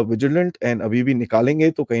people are vigilant and अभी भी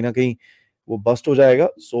निकालेंगे तो कहीं ना कहीं वो बस्ट हो जाएगा.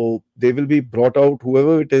 सो they will be brought out,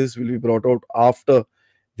 whoever it is will be brought out after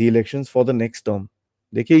the elections for the next term.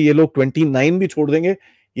 देखिए ये लोग 29 भी छोड़ देंगे,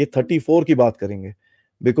 ये 34 की बात करेंगे,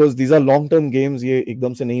 because these are long term games, ये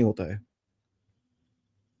एकदम से नहीं होता है.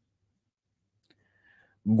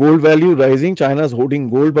 Gold value rising. China is hoarding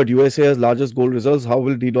gold, but USA has largest gold reserves. How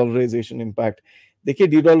will de-dollarization impact? देखिए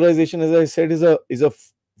de-dollarization, as I said, is a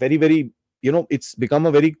very very, it's become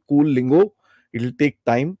a very cool lingo. It will take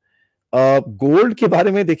time. Gold के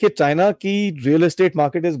बारे में देखिए, China की real estate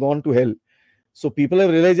market is gone to hell. So people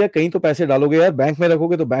have realise यार कहीं तो पैसे डालोगे यार, बैंक में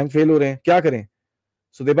रखोगे तो बैंक फेल हो रहे हैं, क्या करें?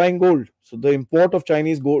 So they're buying gold. So the import of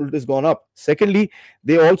Chinese gold is gone up. Secondly,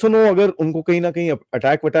 they also know अगर उनको कहीं ना कहीं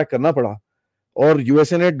अटैक वटैक करना पड़ा और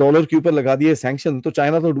यूएसए ने डॉलर के ऊपर लगा दिए सैंक्शन, तो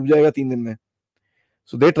चाइना तो डूब जाएगा 3 दिन में.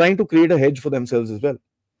 सो they trying to create a hedge for themselves as well.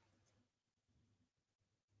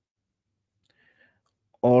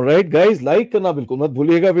 Alright guys, like करना बिल्कुल मत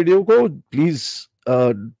भूलिएगा वीडियो को, please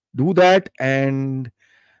do that, and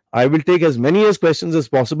I will take as many as questions as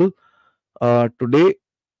possible today.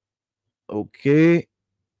 Okay,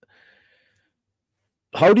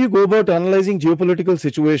 how do you go about analyzing geopolitical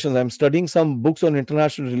situations? I'm studying some books on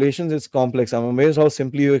international relations. It's complex. I'm amazed how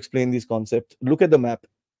simply you explain these concepts. Look at the map.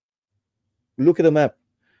 Look at the map.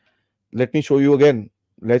 Let me show you again.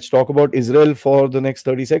 Let's talk about Israel for the next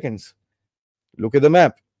 30 seconds. Look at the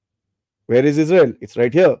map. Where is Israel? It's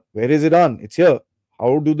right here. Where is Iran? It's here.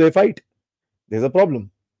 How do they fight? There's a problem,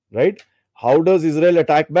 right? How does Israel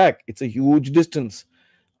attack back? It's a huge distance.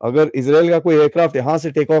 अगर Israel का कोई aircraft यहां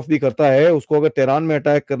से take off भी करता है, उसको अगर तेहरान में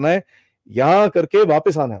अटैक करना है, यहां करके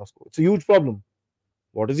वापस आना है उसको. It's a huge problem.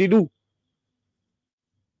 What does he do?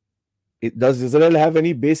 Does Israel have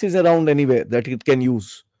any bases around anywhere that it can use?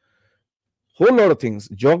 Whole lot of things.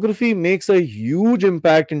 Geography makes a huge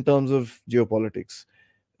impact in terms of geopolitics.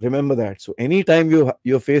 Remember that. So anytime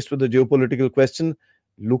you're faced with a geopolitical question,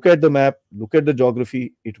 look at the map, look at the geography.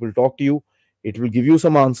 It will talk to you. It will give you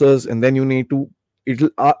some answers, and then you need to. It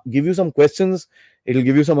will give you some questions. It will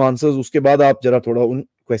give you some answers. उसके बाद आप जरा थोड़ा उन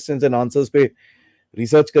questions and answers पे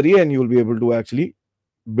research करिए, and you will be able to actually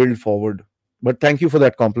build forward. But thank you for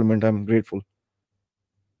that compliment. I'm grateful.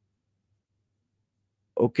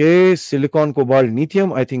 Okay, silicon, cobalt,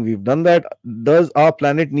 lithium. I think we've done that. Does our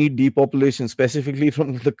planet need depopulation, specifically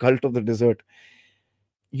from the cult of the desert?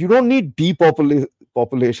 You don't need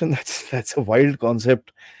depopulation. That's a wild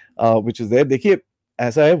concept, which is there. देखिए,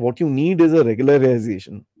 ऐसा है. What you need is a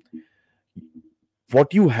regularization.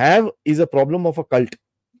 What you have is a problem of a cult.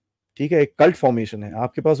 ठीक है, एक cult formation है.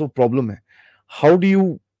 आपके पास वो problem है. How do you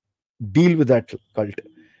deal with that cult?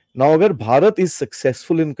 Now, अगर Bharat is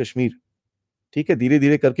successful in Kashmir, ठीक है, धीरे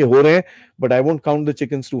धीरे करके हो रहे हैं, but I won't count the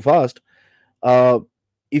chickens to fast.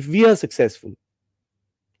 If we are successful,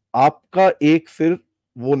 आपका एक फिर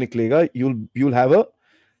वो निकलेगा, you'll have a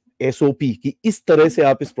SOP कि इस तरह से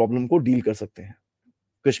आप इस प्रॉब्लम को डील कर सकते हैं.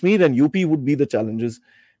 Kashmir and UP would be the challenges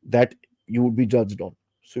that you would be judged on.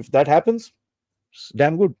 So if that happens, it's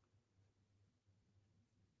damn good.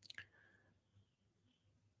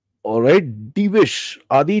 All right, Divish,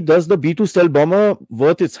 Aadi, does the B2 stealth bomber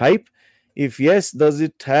worth its hype? If yes, does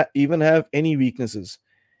it even have any weaknesses?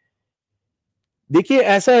 देखिए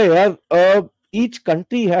ऐसा है यार, each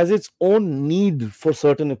country has its own need for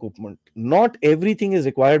certain equipment. Not everything is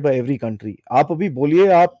required by every country. आप अभी बोलिए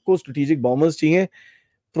आपको strategic bombers चाहिए,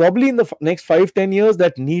 probably in the next 5-10 years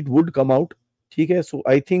that need would come out. ठीक है, so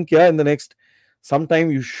I think in the next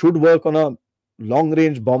sometime you should work on a long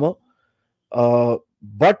range bomber.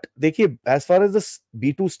 But देखिए, as far as the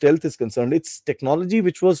B2 stealth is concerned, it's technology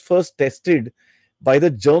which was first tested by the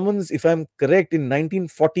Germans, if I'm correct, in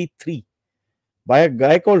 1943 by a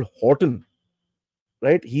guy called Horton,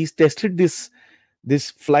 right? He's tested this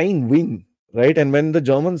flying wing, right? And when the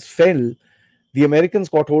Germans fell, the Americans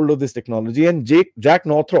got hold of this technology, and Jack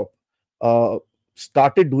Northrop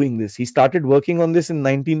started doing this. He started working on this in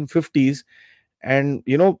 1950s, and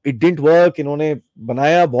it didn't work. इन्होंने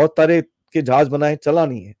बनाया बहुत सारे के जहाज बनाए, चला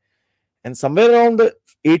नहीं है. And somewhere around the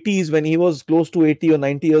 80s, when he was close to 80 or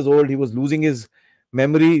 90 years old, he was losing his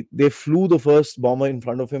memory. They flew the first bomber in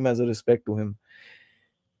front of him as a respect to him.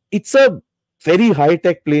 It's a very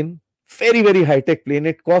high-tech plane, very, very high-tech plane.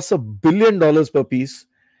 It costs $1 billion per piece.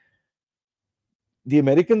 The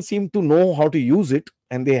Americans seem to know how to use it,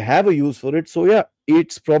 and they have a use for it. So yeah,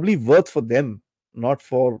 it's probably worth for them, not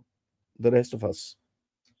for the rest of us.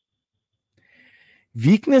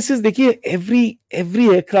 Weaknesses, देखिए, every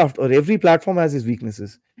aircraft or every platform has its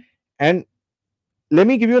weaknesses. And let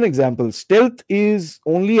me give you an example. Stealth is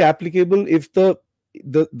only applicable if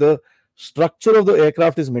the structure of the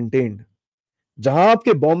aircraft is maintained. जहां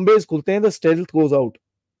आपके bombs खुलते हैं, the stealth goes out,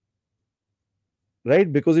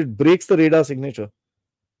 right? Because it breaks the radar signature,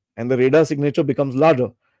 and the radar signature becomes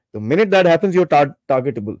larger. The minute that happens, you're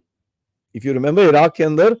targetable. If you remember, Iraq के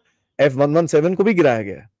अंदर F-117 को भी गिराया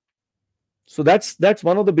गया. So that's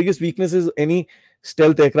one of the biggest weaknesses any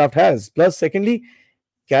stealth aircraft has. Plus, secondly,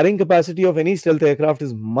 carrying capacity of any stealth aircraft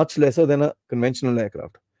is much lesser than a conventional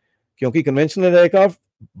aircraft. क्योंकि conventional aircraft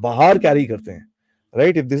बाहर carry करते हैं.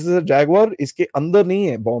 Right? If this is a Jaguar, इसके अंदर नहीं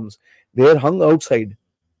है bombs. They are hung outside.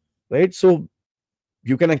 Right? So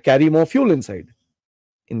you can carry more fuel inside.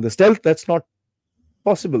 In the stealth, that's not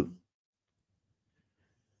possible.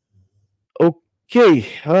 Okay.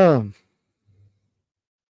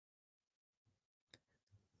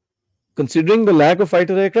 Considering the lack of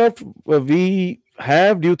fighter aircraft we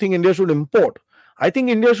have, do you think India should import? I think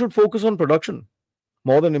India should focus on production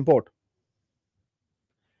more than import.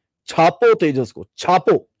 छापो तेजस को,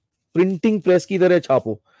 छापो, printing press की तरह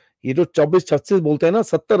छापो. ये जो 24-36 बोलते हैं ना,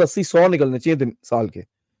 70-80-100 निकलने चाहिए दिन साल के.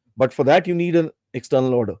 But for that you need an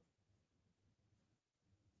external order.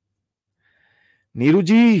 Neeru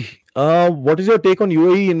ji, what is your take on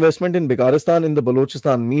UAE investment in Bekaristan in the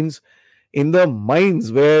Balochistan? Means in the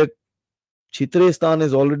mines where Chitrestan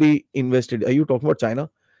is already invested. Are you talking about China?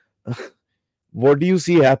 What do you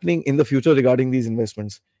see happening in the future regarding these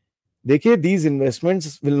investments? देखिए, these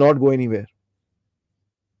investments will not go anywhere.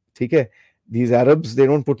 ठीक है? These Arabs, they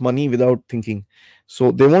don't put money without thinking.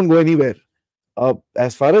 So they won't go anywhere.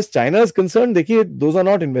 As far as China is concerned, देखिए, those are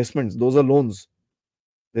not investments. Those are loans.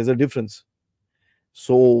 There's a difference.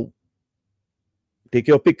 So take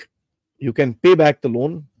your pick. You can pay back the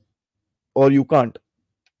loan or you can't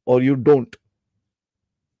or you don't.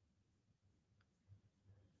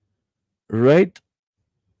 Right?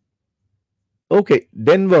 Okay,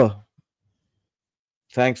 Denver.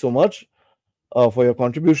 Thanks so much for your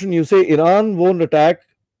contribution. You say Iran won't attack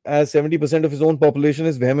as 70% of its own population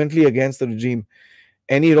is vehemently against the regime.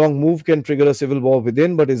 Any wrong move can trigger a civil war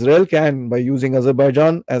within, but Israel can by using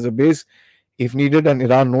Azerbaijan as a base if needed, and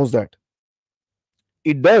Iran knows that.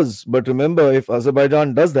 It does, but remember, if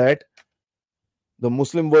Azerbaijan does that, the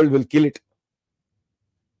Muslim world will kill it.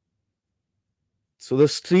 So the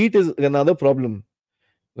street is another problem,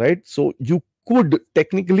 right? So you could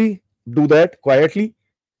technically do that quietly,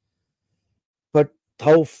 but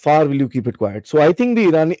how far will you keep it quiet? So I think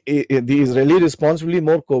the Israeli response will be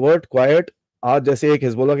more covert, quiet. आज जैसे एक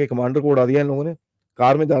Hezbollah के commander को उड़ा दिया इन लोगों ने,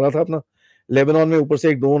 car में जा रहा था अपना, लेबनान में ऊपर से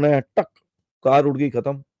एक ड्रोन है, टक, कार उड़ गई,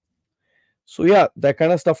 खत्म. So yeah, that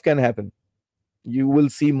kind of stuff can happen. You will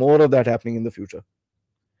see more of that happening in the future.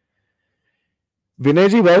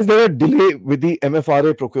 Vinayji, why is there a delay with the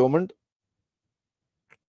MFRA procurement?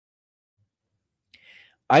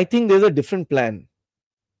 I think there's a different plan.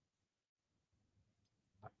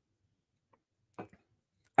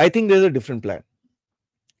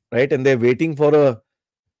 Right? And they're waiting for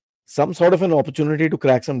some sort of an opportunity to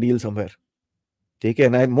crack some deal somewhere. Okay,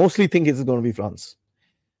 and I mostly think it's going to be France.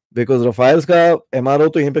 Because Rafale's ka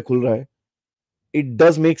MRO to yahan pe khul raha hai. It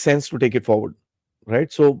does make sense to take it forward.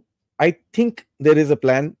 Right? So I think there is a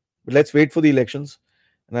plan. But let's wait for the elections.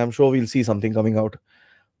 And I'm sure we'll see something coming out.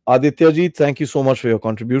 Aditya ji, thank you so much for your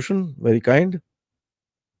contribution. Very kind.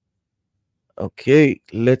 Okay,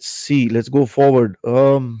 let's see. Let's go forward. There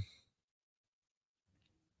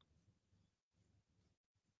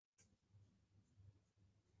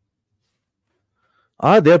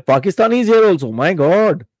are Pakistanis here also. My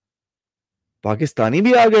God. Pakistani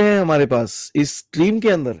भी आ गए हैं हमारे पास इस stream के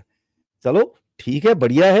अंदर. चलो ठीक है,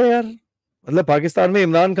 बढ़िया है यार. मतलब पाकिस्तान में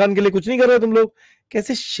इमरान खान के लिए कुछ नहीं कर रहे तुम लोग.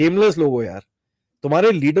 कैसे शेमलेस लोग हो यार.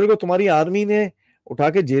 तुम्हारे लीडर को तुम्हारी आर्मी ने उठा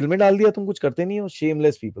के जेल में डाल दिया, तुम कुछ करते नहीं हो.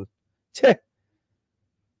 Shameless people. छे.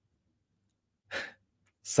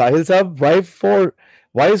 साहिल साहब,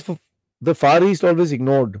 why is the Far East always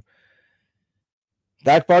ignored?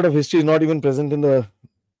 That part of history is not even present in the.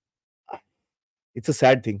 It's a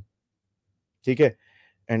sad thing. ठीक है,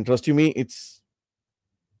 and trust you me, it's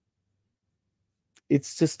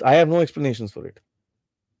just, I have no explanations for it,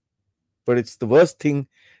 but it's the worst thing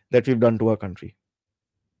that we've done to our country.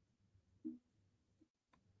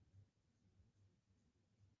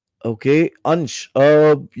 Okay, Ansh,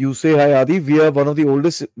 you say hi Adi, we are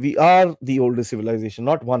the oldest civilization,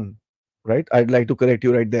 not one, right? I'd like to correct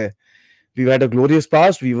you right there. We've had a glorious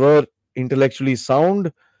past, we were intellectually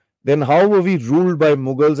sound. Then how were we ruled by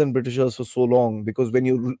Mughals and Britishers for so long? Because when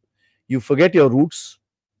you forget your roots,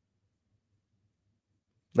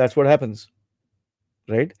 that's what happens,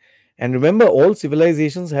 right? And remember, all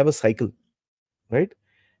civilizations have a cycle, right?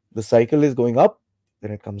 The cycle is going up,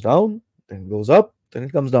 then it comes down, then it goes up, then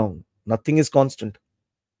it comes down. Nothing is constant.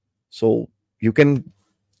 So you can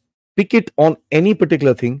pick it on any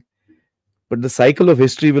particular thing, but the cycle of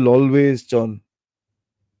history will always turn.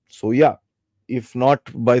 So yeah, If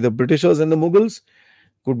not by the Britishers and the Mughals,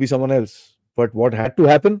 could be someone else. But what had to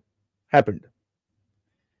happen happened.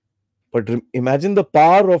 But imagine the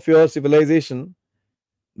power of your civilization,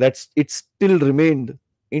 that's it still remained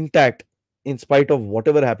intact in spite of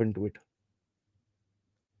whatever happened to it.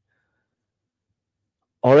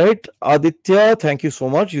 All right, Aditya, thank you so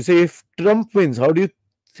much. You say if Trump wins, how do you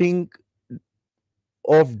think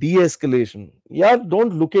of de-escalation? Yeah,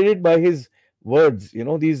 don't look at it by his words.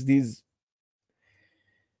 These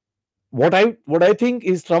what I think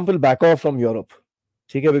is Trump will back off from Europe.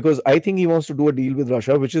 Okay, because I think he wants to do a deal with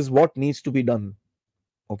Russia, which is what needs to be done.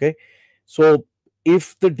 Okay, so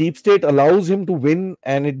if the deep state allows him to win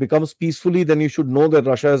and it becomes peacefully, then you should know that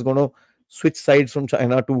Russia is going to switch sides from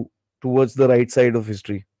China to towards the right side of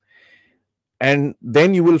history, and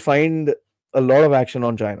then you will find a lot of action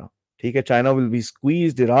on China. Okay, China will be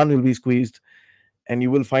squeezed, Iran will be squeezed, and you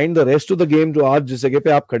will find the rest of the game जो आज जिस जगह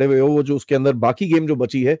पे आप खड़े हुए हो वो जो उसके अंदर बाकी गेम जो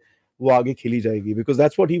बची है वो आगे खेली जाएगी, because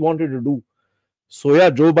that's what he wanted to do. So yeah,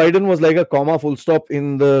 Joe Biden was like a comma full stop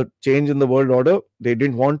in the change in the world order. They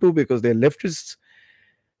didn't want to because they're leftists.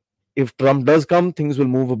 If Trump does come, things will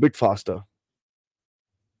move a bit faster.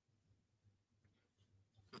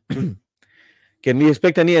 Can we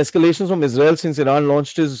expect any escalations from Israel since Iran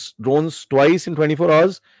launched its drones twice in 24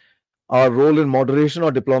 hours? Our role in moderation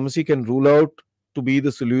or diplomacy can rule out to be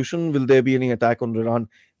the solution. Will there be any attack on Iran?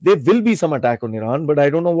 There will be some attack on Iran, but I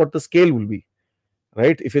don't know what the scale will be.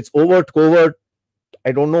 Right? If it's overt, covert,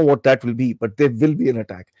 I don't know what that will be, but there will be an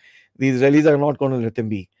attack. The Israelis are not going to let them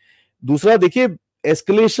be. दूसरा देखिए,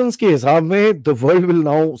 escalations के हिसाब में the world will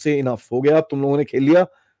now say enough. हो गया, अब तुम लोगों ने खेल लिया,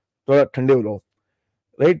 थोड़ा ठंडे हो लो.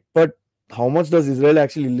 Right? But how much does Israel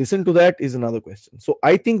actually listen to that is another question. So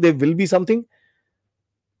I think there will be something.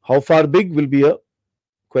 How far big will be a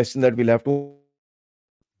question that we'll have to.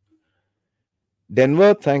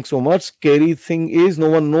 Denver, thanks so much. Scary thing is no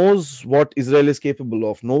one knows what Israel is capable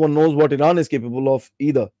of. No one knows what Iran is capable of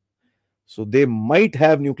either. So they might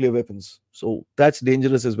have nuclear weapons. So that's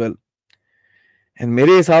dangerous as well. And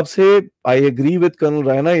मेरे हिसाब से, I agree with Colonel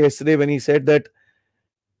Raina yesterday when he said that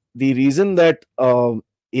the reason that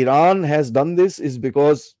Iran has done this is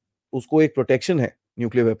because उसको एक protection है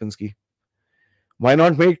nuclear weapons की. Why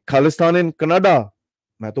not make Khalistan in Canada?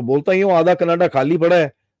 मैं तो बोलता ही हूँ आधा कनाडा खाली पड़ा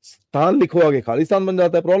है, स्थान लिखो आगे, खालिस्तान बन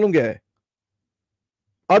जाता है, प्रॉब्लम क्या है?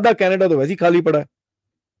 आधा कनाडा तो वैसे ही खाली पड़ा है.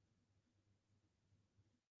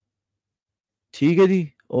 ठीक है जी,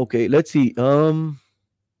 okay, let's see.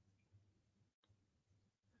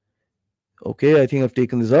 Okay, I think I've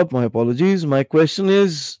taken this up. My apologies. My question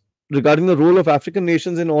is regarding the role of African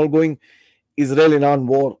nations in ongoing Israel-Iran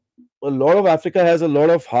war. A lot of Africa has a lot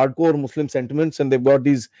of hardcore Muslim sentiments, and they've got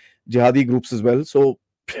these jihadi groups as well. So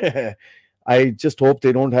I just hope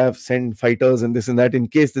they don't have send fighters and this and that in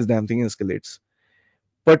case this damn thing escalates.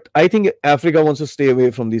 But I think Africa wants to stay away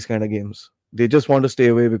from these kind of games. They just want to stay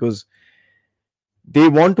away because they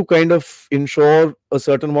want to kind of ensure a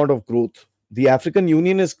certain amount of growth. The African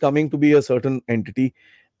Union is coming to be a certain entity,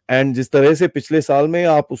 and जिस तरह से पिछले साल में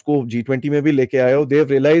आप उसको G20 में भी लेके आए हो, they have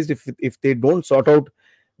realized if they don't sort out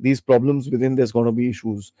these problems within, there's going to be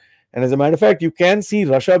issues. And as a matter of fact, you can see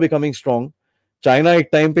Russia becoming strong. China एक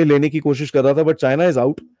टाइम पे लेने की कोशिश कर रहा था, but China is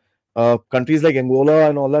out. Countries like Angola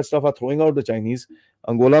and all that stuff are throwing out the Chinese.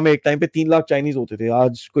 Angola में एक टाइम पे 3 लाख Chinese होते थे,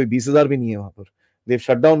 आज कोई 20,000 भी नहीं है वहां पर. They've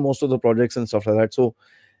shut down most of the projects and stuff like that. So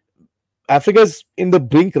Africa's in the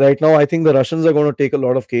brink right now. I think the Russians are going to take a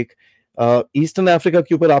lot of cake. Eastern Africa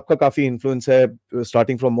के ऊपर आपका काफी influence है,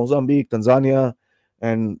 starting from Mozambique, Tanzania,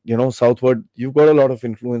 and southward. You've got a lot of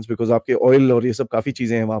influence because आपके oil और ये सब काफी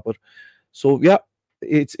चीजें हैं वहां पर. So yeah,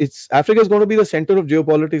 it's Africa is going to be the center of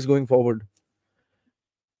geopolitics going forward.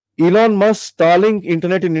 Elon Musk Starlink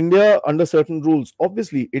internet in India under certain rules.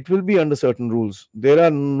 Obviously, it will be under certain rules. There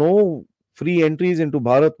are no free entries into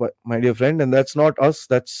Bharat, my dear friend, and that's not us.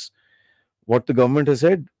 That's what the government has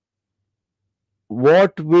said.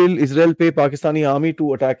 What will Israel pay Pakistani army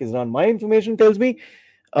to attack Iran? My information tells me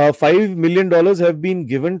 $5 million have been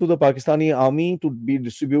given to the Pakistani army to be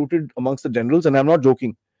distributed amongst the generals, and I'm not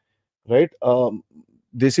joking, right?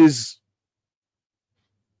 This is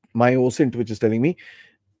my OSINT, which is telling me.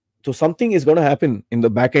 So something is going to happen in the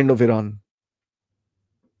back end of Iran.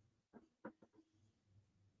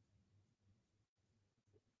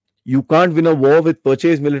 You can't win a war with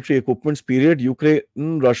purchased military equipments, period.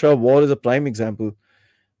 Ukraine-Russia war is a prime example.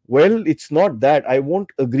 Well, it's not that. I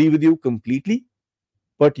won't agree with you completely,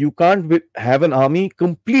 but you can't have an army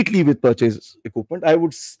completely with purchased equipment. I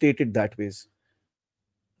would state it that ways,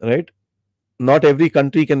 right? Not every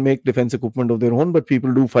country can make defense equipment of their own, but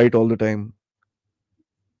people do fight all the time.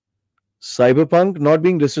 Cyberpunk, not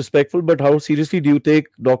being disrespectful, but how seriously do you take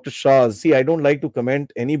Dr. Shah's? See, I don't like to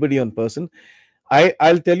comment anybody on person.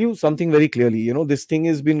 I'll tell you something very clearly. This thing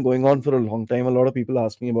has been going on for a long time. A lot of people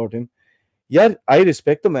ask me about him. Yeah, I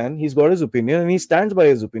respect the man. He's got his opinion and he stands by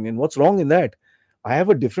his opinion. What's wrong in that? I have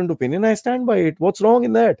a different opinion. I stand by it. What's wrong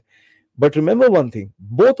in that? But remember one thing,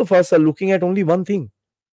 both of us are looking at only one thing,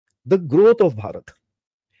 the growth of Bharat.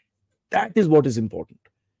 That is what is important.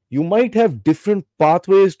 You might have different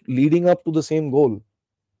pathways leading up to the same goal.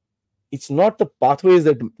 It's not the pathways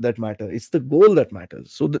that matter, it's the goal that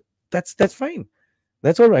matters. So that's fine.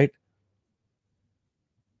 That's all right.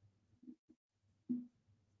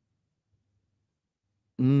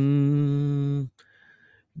 Mm,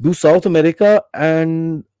 do South America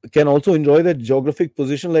and can also enjoy that geographic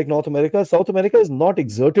position like North America? South America has not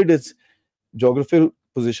exerted its geographical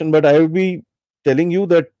position, but I would be telling you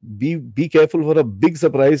that be careful for a big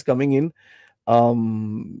surprise coming in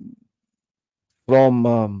um,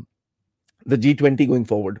 from the G20 going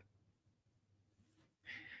forward,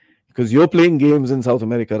 because you're playing games in South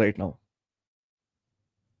America right now.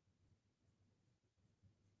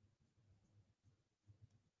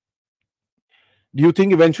 Do you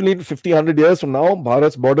think eventually, 50, 100 years from now,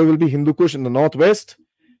 Bharat's border will be Hindu Kush in the northwest?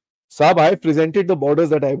 Saab, I presented the borders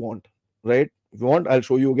that I want, right? If you want, I'll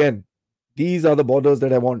show you again. These are the borders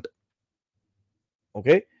that I want.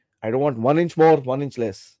 Okay? I don't want 1 inch more, 1 inch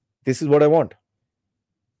less. This is what I want.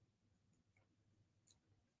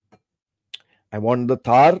 I want the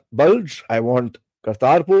Thar bulge. I want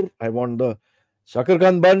Kartarpur. I want the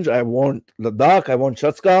Shakargan bulge. I want Ladakh. I want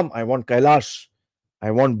Shatskam. I want Kailash. I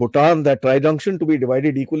want Bhutan, that tri-junction, to be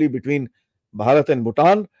divided equally between Bharat and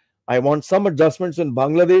Bhutan. I want some adjustments in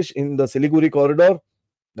Bangladesh in the Siliguri corridor.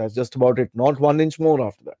 That's just about it. Not 1 inch more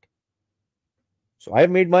after that. So I've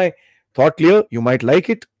made my thought clear. You might like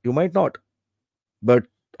it, you might not. But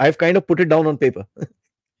I've kind of put it down on paper.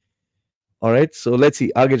 All right. So let's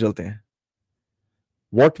see. आगे चलते हैं.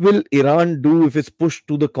 What will Iran do if it's pushed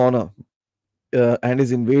to the corner and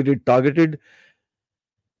is invaded, targeted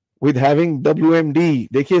with having WMD?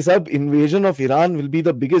 देखिए सब, invasion of Iran will be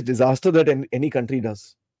the biggest disaster that any country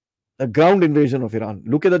does. A ground invasion of Iran.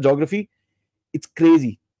 Look at the geography. It's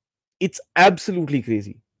crazy. It's absolutely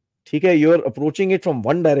crazy. ठीक है, you're approaching it from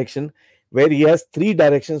one direction where he has three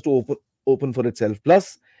directions to open for itself.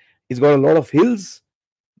 Plus, it's got a lot of hills.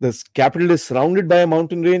 The capital is surrounded by a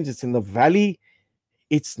mountain range. It's in the valley.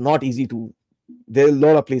 It's not easy to. There are a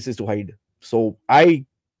lot of places to hide. So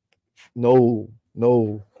no,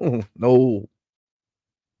 no, no.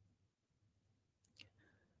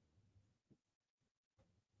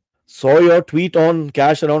 Saw your tweet on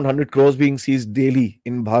cash around 100 crores being seized daily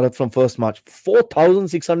in Bharat from 1st March.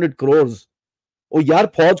 4,600 crores. ओ यार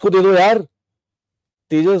फौज को दे दो यार,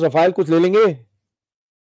 तेजस Rafale कुछ ले लेंगे.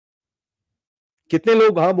 कितने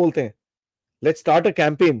लोग हाँ बोलते हैं? Let's start a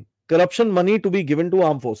campaign, corruption money to be given to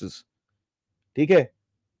arm forces. ठीक है,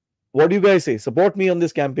 व्हाट डू यू गाइस से? Support me on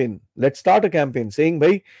this campaign. Let's start a campaign saying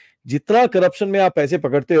भाई, जितना करप्शन में आप पैसे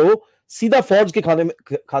पकड़ते हो सीधा फौज के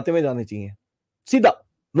खाते में जाने चाहिए, सीधा,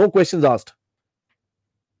 know questions asked.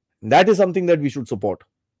 That is something that we should support.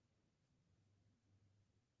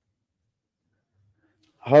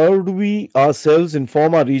 How do we ourselves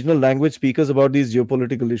inform our regional language speakers about these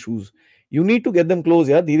geopolitical issues? You need to get them close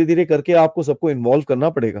यार. धीरे धीरे करके आपको सबको इन्वॉल्व करना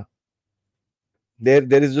पड़ेगा.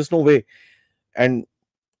 There is just no way. And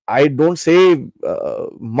I don't say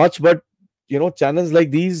much, but channels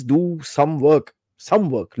like these do some work,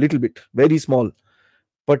 little bit, very small.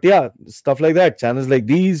 But yeah, stuff like that, channels like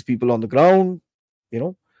these, people on the ground,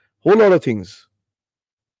 whole lot of things.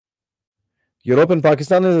 Europe and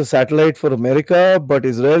Pakistan is a satellite for America, but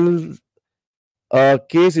Israel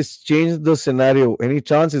case is changed the scenario. Any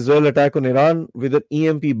chance Israel attack on Iran with an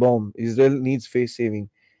EMP bomb? Israel needs face saving.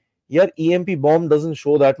 Yeah, EMP bomb doesn't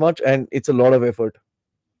show that much, and it's a lot of effort.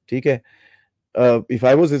 Okay. If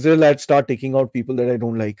I was Israel, I'd start taking out people that I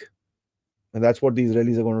don't like, and that's what the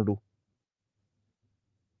Israelis are going to do.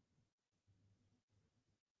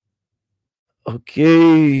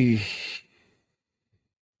 Okay.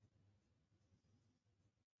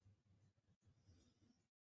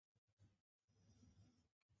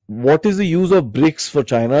 What is the use of BRICS for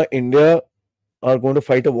China? India are going to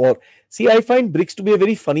fight a war. See, I find BRICS to be a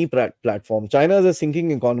very funny platform. China is a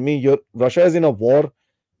sinking economy. Russia is in a war.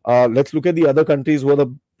 Let's look at the other countries who are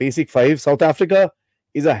the basic five. South Africa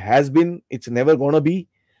is a has been. It's never going to be.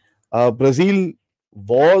 Brazil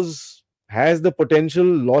has the potential,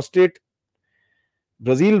 lost it.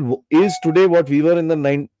 Brazil is today what we were in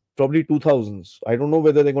the probably 2000s. I don't know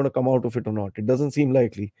whether they're going to come out of it or not. It doesn't seem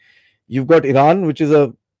likely. You've got Iran, which is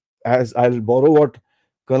as I'll borrow what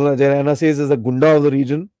Colonel Ajay Raina says is the Gunda of the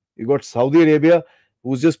region. You got Saudi Arabia,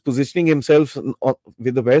 who's just positioning himself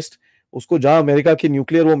with the West. उसको जहां America की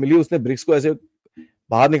nuclear वो मिली, उसने BRICS को ऐसे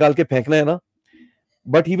बाहर निकाल के फेंकना है ना.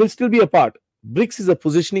 But he will still be a part. BRICS is a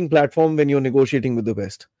positioning platform when you're negotiating with the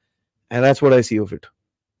West. And that's what I see of it.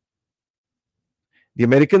 The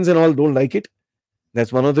Americans and all don't like it.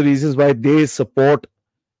 That's one of the reasons why they support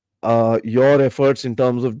your efforts in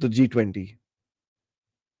terms of the G20.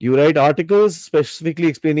 You write articles specifically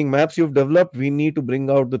explaining maps you've developed. We need to bring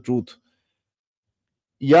out the truth.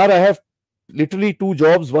 Yeah, I have literally two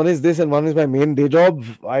jobs. One is this, and one is my main day job.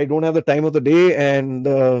 I don't have the time of the day. And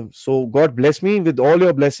so, God bless me with all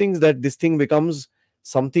your blessings that this thing becomes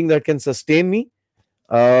something that can sustain me.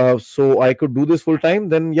 So I could do this full time.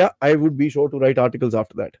 Then, yeah, I would be sure to write articles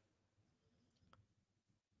after that.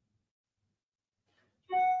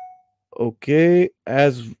 Okay,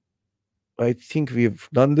 as I think we've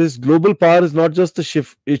done this. Global power is not just the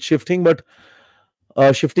shift; it's shifting, but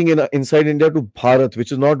shifting inside India to Bharat,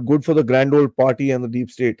 which is not good for the grand old party and the deep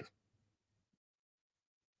state.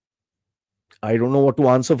 I don't know what to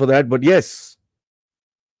answer for that, but yes.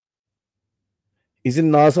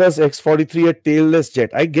 Isn't NASA's X-43 a tailless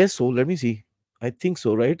jet? I guess so. Let me see. I think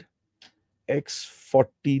so, right?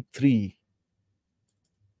 X-43.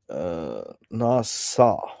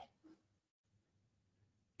 NASA.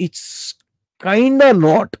 It's kinda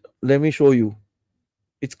not. Let me show you.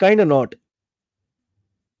 It's kinda not.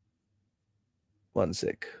 One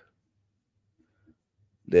sec.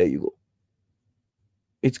 There you go.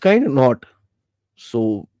 It's kinda not.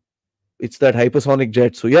 So it's that hypersonic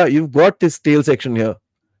jet. So yeah, you've got this tail section here.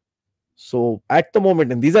 So at the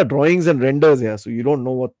moment, and these are drawings and renders here, so you don't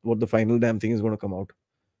know what the final damn thing is going to come out.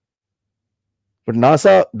 But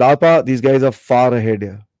NASA, DARPA, these guys are far ahead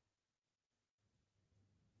here.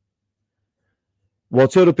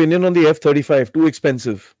 What's your opinion on the F-35? Too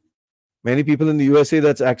expensive. Many people in the US say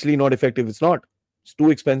that's actually not effective. It's not. It's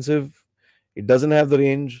too expensive. It doesn't have the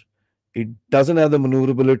range. It doesn't have the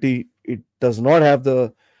maneuverability. It does not have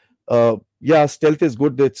the yeah, stealth is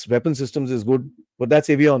good. Its weapon systems is good, but that's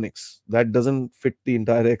avionics. That doesn't fit the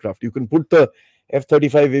entire aircraft. You can put the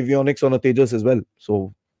F-35 avionics on a Tejas as well.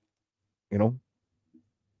 So, you know.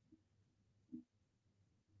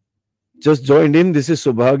 Just joined in. This is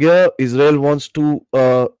Subhagya. Israel wants to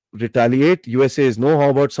retaliate. USA is no.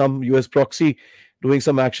 How about some US proxy doing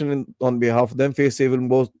some action on behalf of them? Face saving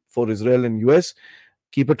both for Israel and US.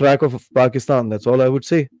 Keep a track of Pakistan. That's all I would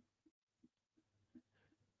say.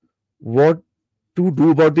 What to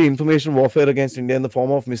do about the information warfare against India in the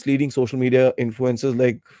form of misleading social media influencers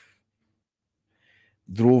like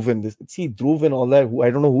Dhruv and this? See, Dhruv and all that. I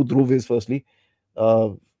don't know who Dhruv is. Firstly,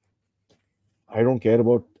 I don't care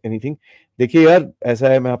about anything. देखिए यार, ऐसा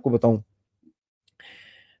है, मैं आपको बताऊं.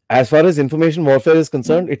 As far as information warfare is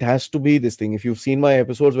concerned, it has to be this thing. If you've seen my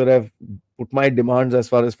episodes where I've put my demands as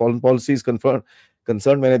far as foreign policy is concerned,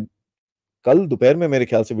 मैंने कल दोपहर में मेरे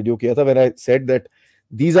ख्याल से वीडियो किया था, where I said that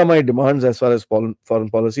these are my demands as far as foreign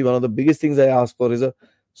policy. One of the biggest things I ask for is a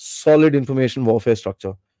solid information warfare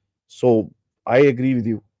structure. So I agree with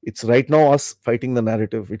you. It's right now us fighting the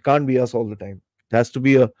narrative. It can't be us all the time. It has to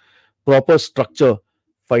be a proper structure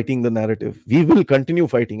fighting the narrative. We will continue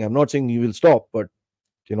fighting. I'm not saying we will stop, but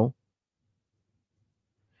you know.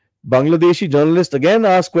 Bangladeshi journalist again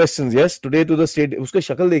asked questions. Yes, today to the state. उसका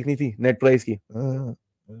शक्ल देखनी थी net price की.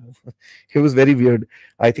 He was very weird.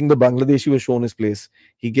 I think the Bangladeshi was shown his place.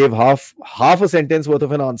 He gave half a sentence worth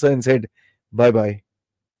of an answer and said, bye bye.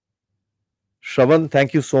 Shravan,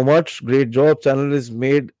 thank you so much. Great job. Channel is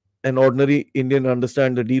made an ordinary Indian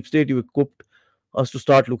understand the deep state. You equipped us to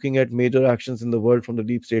start looking at major actions in the world from the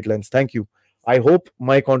deep state lens. Thank you. I hope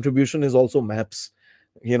my contribution is also maps,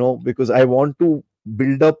 because I want to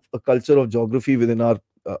build up a culture of geography within our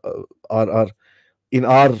in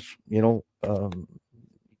our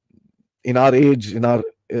in our age, in our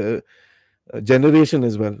generation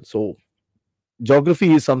as well. So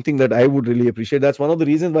geography is something that I would really appreciate. That's one of the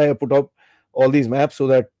reasons why I put up all these maps, so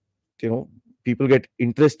that people get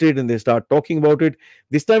interested and they start talking about it.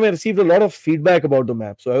 This time I received a lot of feedback about the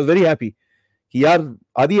map, so I was very happy कि यार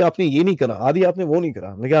आदि आपने ये नहीं करा, आदि आपने वो नहीं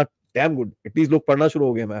करा. like damn good, at least लोग पढ़ना शुरू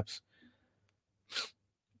हो गए maps.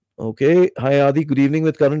 Okay, hi Adi, good evening.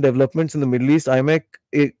 With current developments in the Middle East, IMEC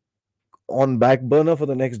on back burner for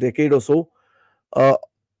the next decade or so,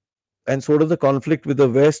 and sort of the conflict with the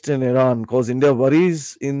West and Iran cause India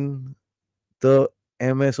worries in the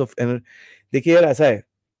MS of energy. देखिए यार ऐसा है,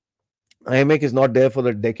 IMEC is not there for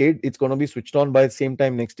the decade. It's going to be switched on by the same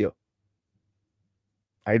time next year.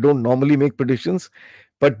 I don't normally make predictions,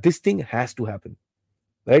 but this thing has to happen,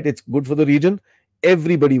 right? It's good for the region.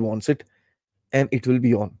 Everybody wants it. and it will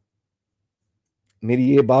be on. मेरी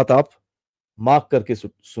ये बात आप mark करके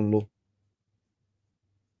सुन लो.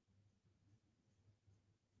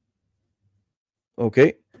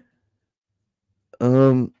 Okay.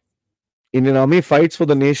 um, Indian Army fights for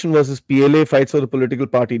the nation versus PLA fights for the political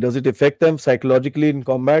party. Does it affect them psychologically in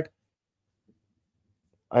combat?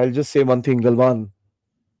 I'll just say one thing, Galwan.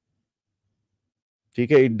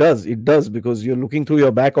 Okay, it does because you're looking through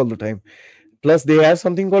your back all the time. Plus, they have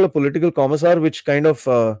something called a political commissar, which kind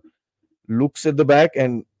of looks at the back.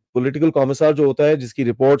 And political commissar जो होता है, जिसकी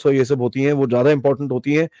reports और ये सब होती हैं, वो ज़्यादा important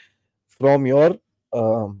होती हैं from your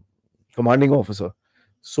commanding officer.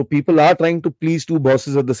 So people are trying to please two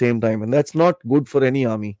bosses at the same time, and that's not good for any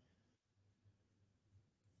army.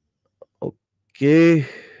 Okay.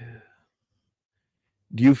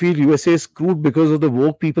 Do you feel USA is screwed because of the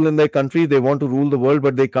woke people in their country? They want to rule the world,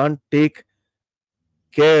 but they can't take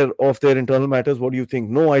care of their internal matters. What do you think?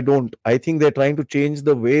 No, I don't. I think they're trying to change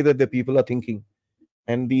the way that the people are thinking.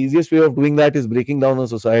 And the easiest way of doing that is breaking down a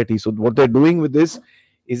society. So, what they're doing with this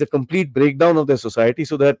is a complete breakdown of their society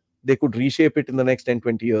so that they could reshape it in the next 10,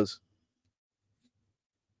 20 years.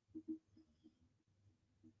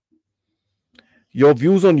 Your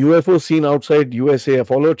views on UFOs seen outside USA. I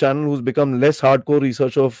follow a channel who's become a hardcore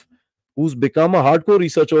researcher of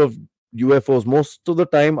UFOs. Most of the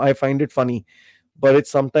time, I find it funny, but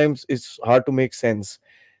it's hard to make sense.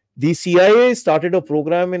 The CIA started a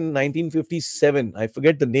program in 1957. I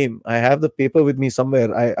forget the name. I have the paper with me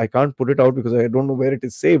somewhere. I can't put it out because I don't know where it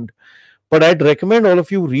is saved. But I'd recommend all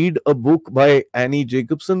of you read a book by Annie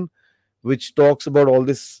Jacobson, which talks about all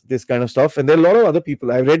this kind of stuff. And there are a lot of other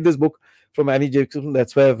people. I read this book from Annie Jacobson.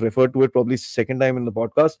 That's why I've referred to it probably second time in the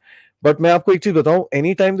podcast. But मैं आपको एक चीज बताऊं,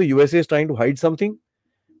 anytime the USA is trying to hide something,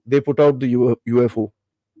 they put out the UFO,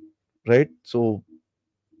 right? So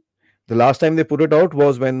the last time they put it out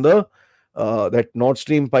was when the that Nord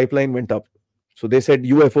Stream pipeline went up. So they said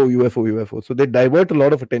UFO, UFO, UFO. So they divert a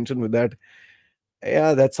lot of attention with that.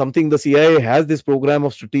 Yeah, that's something. The CIA has this program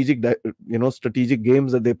of strategic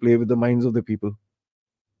games that they play with the minds of the people.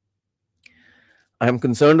 I'm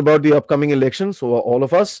concerned about the upcoming election. So all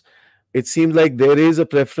of us, it seems like there is a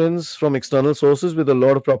preference from external sources with a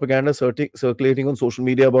lot of propaganda circulating on social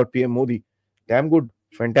media about PM Modi. Damn good,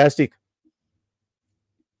 fantastic.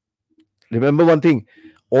 Remember one thing,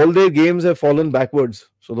 all their games have fallen backwards.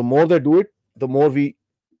 So the more they do it, the more we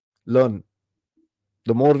learn,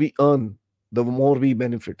 the more we earn, the more we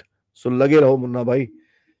benefit. So lage raho Munna bhai.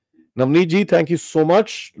 Navneet ji, thank you so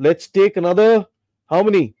much. Let's take another, how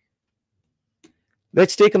many?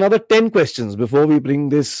 Let's take another 10 questions before we bring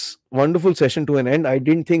this wonderful session to an end. I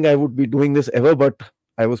didn't think I would be doing this ever, but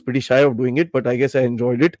I was pretty shy of doing it, but I guess I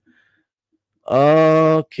enjoyed it.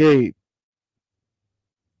 Okay.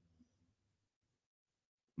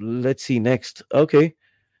 Let's see next. Okay.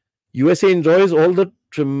 USA enjoys all the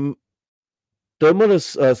turmoilous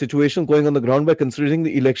situation going on the ground by considering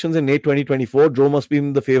the elections in May 2024. Joe must be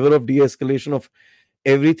in the favor of de-escalation of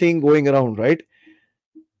everything going around, right?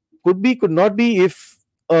 Could be, could not be. If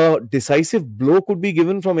a decisive blow could be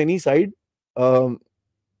given from any side, um,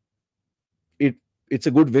 it's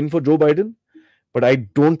a good win for Joe Biden. But I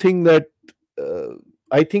don't think that.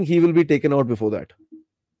 I think he will be taken out before that,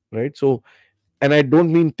 right? So, and I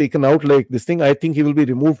don't mean taken out like this thing. I think he will be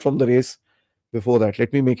removed from the race before that.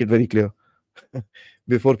 Let me make it very clear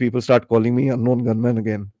before people start calling me unknown gunman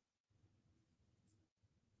again.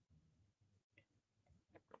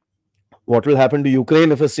 What will happen to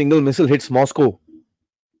Ukraine if a single missile hits Moscow?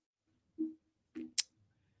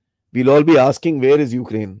 We'll all be asking, where is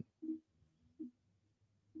Ukraine?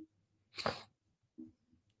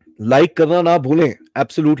 Like करना ना भूलें.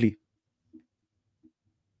 Absolutely.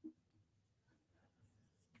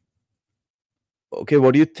 Okay,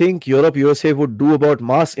 what do you think Europe, USA would do about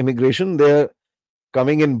mass immigration? They're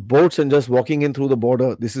coming in boats and just walking in through the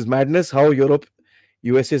border. This is madness. How Europe,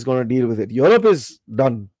 USA is going to deal with it? Europe is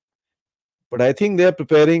done. But I think they're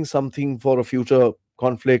preparing something for a future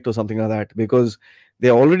conflict or something like that, because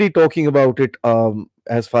they're already talking about it.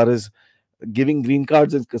 As far as giving green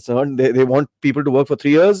cards is concerned, they want people to work for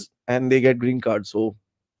 3 years and they get green cards. So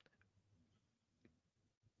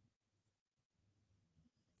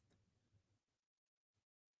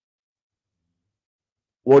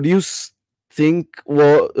what do you think?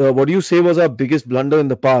 What do you say was our biggest blunder in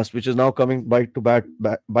the past, which is now coming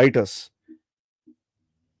bite us?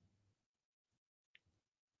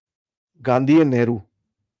 Gandhi and Nehru.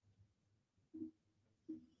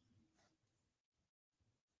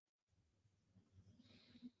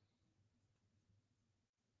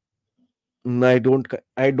 I don't.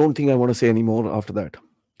 I don't think I want to say any more after that.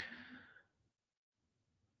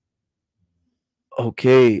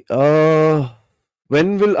 Okay.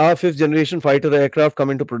 When will our fifth generation fighter aircraft come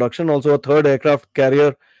into production? Also, a third aircraft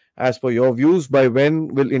carrier, as per your views, by when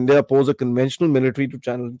will India pose a conventional military to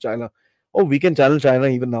challenge China? Oh, we can challenge China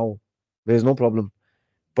even now. There's no problem.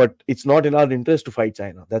 But it's not in our interest to fight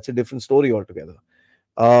China. That's a different story altogether.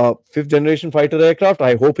 Fifth generation fighter aircraft,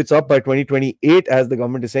 I hope it's up by 2028, as the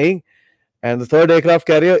government is saying. And the third aircraft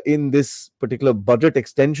carrier in this particular budget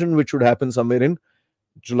extension, which should happen somewhere in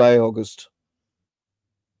July, August.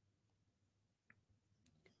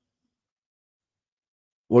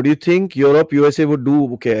 What do you think Europe, USA would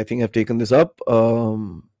do? Okay, I think I've taken this up.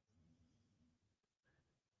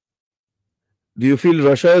 Do you feel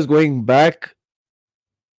Russia is going back?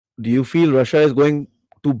 Do you feel Russia is going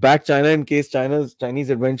to back China in case China's Chinese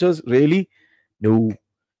adventures? Really? No.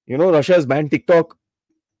 You know, Russia has banned TikTok.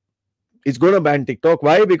 It's going to ban TikTok.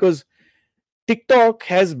 Why? Because TikTok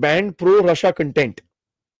has banned pro Russia content.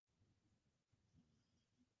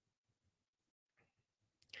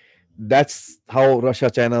 That's how Russia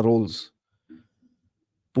China rolls.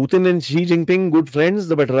 Putin and Xi Jinping, good friends,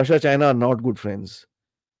 but Russia China are not good friends.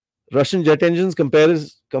 Russian jet engines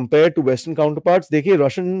compared to Western counterparts. देखिए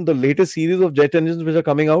Russian, the latest series of jet engines which are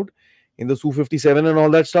coming out in the Su-57 and all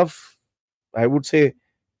that stuff, I would say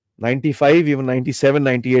 95, even 97,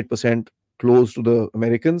 98% close to the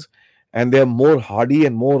Americans, and they are more hardy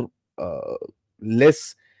and more uh,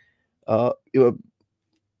 less. Uh,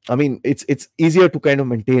 I mean, it's easier to kind of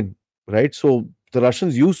maintain, right? So the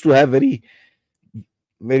Russians used to have very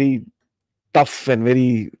tough and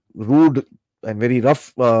very rude and very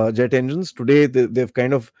rough jet engines. Today they've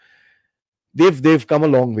kind of they've come a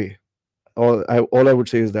long way. All I would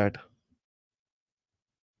say is that.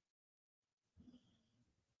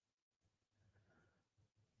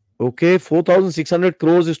 Okay, 4,600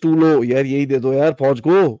 crores is too low. यार यही दे दो यार फौज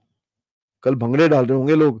को. कल भंगड़े डाल रहे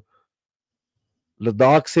होंगे लोग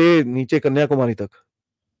लद्दाख से नीचे कन्याकुमारी तक.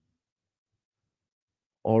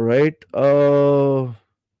 All right.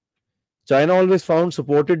 China always found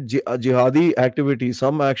supported jihadi activity.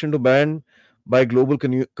 Some action to ban by global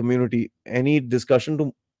community. Any discussion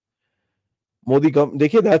to Modi?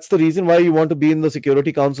 देखिए, that's the reason why you want to be in the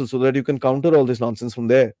Security Council so that you can counter all this nonsense from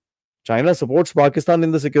there. China supports Pakistan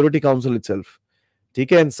in the Security Council itself.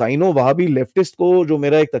 ठीक है and cyano Wahhabi leftist को जो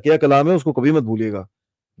मेरा एक तकिया कलाम है उसको कभी मत भूलिएगा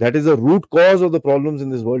that is the root cause of the problems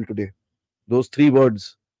in this world today those three words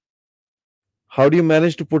how do you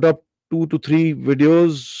manage to put up 2 to 3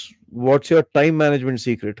 videos what's your time management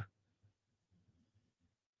secret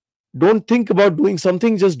don't think about doing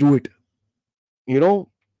something just do it you know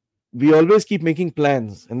we always keep making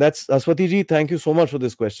plans and that's Aswati ji thank you so much for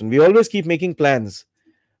this question we always keep making plans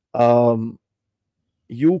um,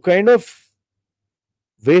 you kind of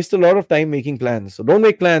waste a lot of time making plans so don't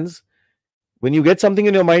make plans when you get something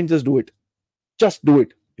in your mind just do it just do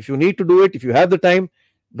it if you need to do it if you have the time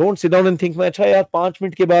don't sit down and think मैं अच्छा यार 5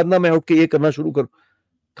 minute के बाद ना मैं उठ के ये करना शुरू कर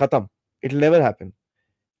खत्म it will never happen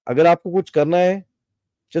अगर आपको कुछ करना है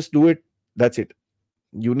just do it that's it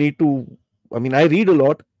you need to I mean I read a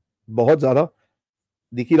lot बहुत ज्यादा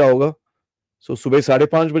दिख ही रहा होगा so सुबह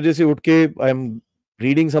 5:30 बजे से उठ के I am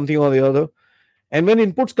reading something or the other and when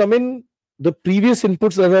inputs come in the previous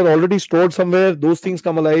inputs that are already stored somewhere those things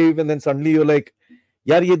come alive and then suddenly you're like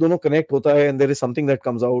यार ये दोनों connect होता है and there is something that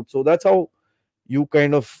comes out so that's how you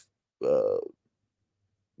kind of uh,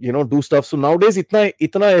 do stuff so nowadays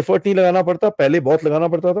इतना effort नहीं लगाना पड़ता पहले बहुत लगाना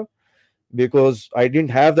पड़ता था because I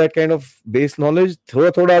didn't have that kind of base knowledge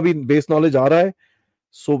थोड़ा थोड़ा अभी base knowledge आ रहा है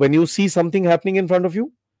so when you see something happening in front of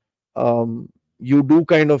you you do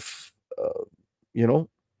kind of uh, you know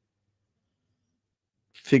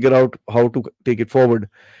figure out how to take it forward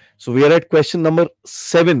so we are at question number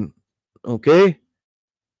 7 okay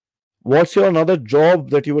what's your another job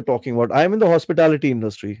that you were talking about I'm in the hospitality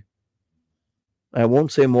industry I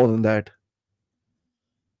won't say more than that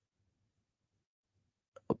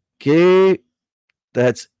okay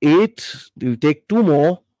that's 8 you take 2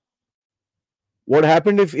 more what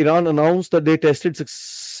happened if Iran announced that they tested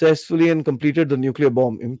successfully and completed the nuclear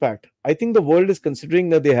bomb impact I think the world is considering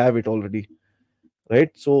that they have it already right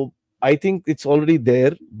so I think it's already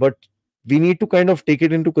there but we need to kind of take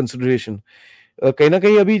it into consideration कहीं ना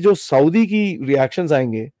कहीं अभी जो Saudi की reactions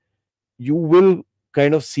आएंगे you will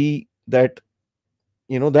kind of see that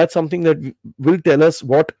that's something that will tell us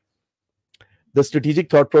what the strategic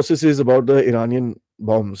thought process is about the Iranian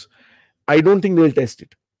bombs I don't think they'll test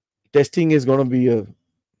it testing is going to be a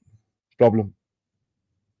problem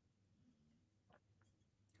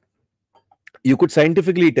you could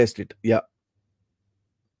scientifically test it yeah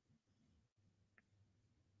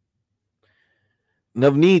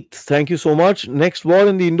Navneet, thank you so much. Next war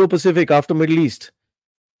in the Indo-Pacific after Middle East.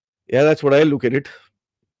 Yeah, that's what I look at it.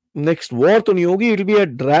 Next war to Yogi, it'll be a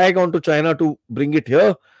drag onto China to bring it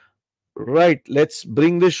here. Right, let's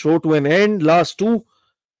bring this show to an end. Last two.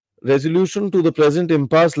 Resolution to the present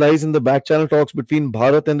impasse lies in the back channel talks between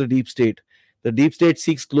Bharat and the deep state. The deep state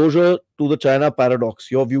seeks closure to the China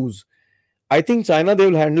paradox. Your views? I think China, they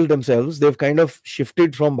will handle themselves. They've kind of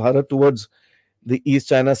shifted from Bharat towards the East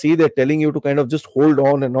China Sea. They're telling you to kind of just hold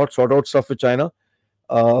on and not sort out stuff with China.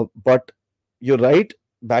 But you're right,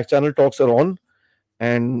 back channel talks are on,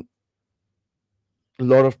 and a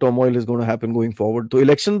lot of turmoil is going to happen going forward. तो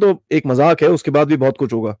election तो एक मजाक है, उसके बाद भी बहुत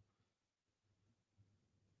कुछ होगा.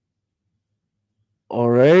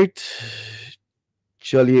 ऑलराइट,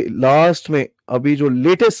 चलिए लास्ट में अभी जो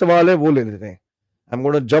लेटेस्ट सवाल है वो ले लेते हैं. I'm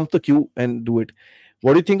going to jump the queue and do it.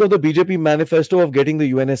 What do you think of the BJP manifesto of getting the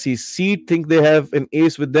UNSC seat? Think they have an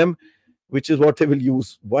ace with them, which is what they will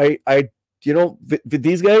use. Why with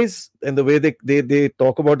these guys and the way they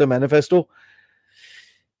talk about the manifesto,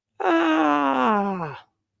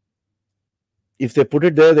 if they put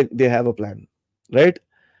it there, they have a plan, right?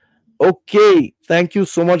 Okay, thank you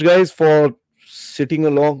so much, guys, for sitting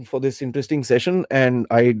along for this interesting session, and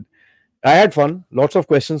I had fun. Lots of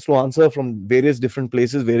questions to answer from various different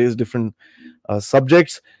places, various different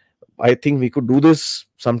subjects. I think we could do this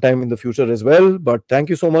sometime in the future as well. But thank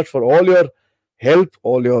you so much for all your help,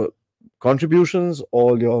 all your contributions,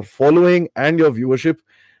 all your following, and your viewership.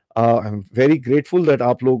 I'm very grateful that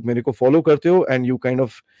आप लोग मेरे को follow करते हो and you kind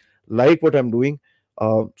of like what I'm doing.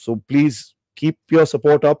 So please keep your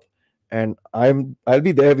support up, and I'll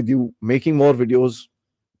be there with you making more videos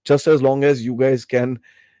just as long as you guys can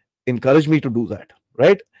encourage me to do that.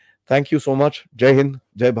 Right? Thank you so much. Jai Hind,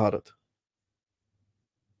 Jai Bharat.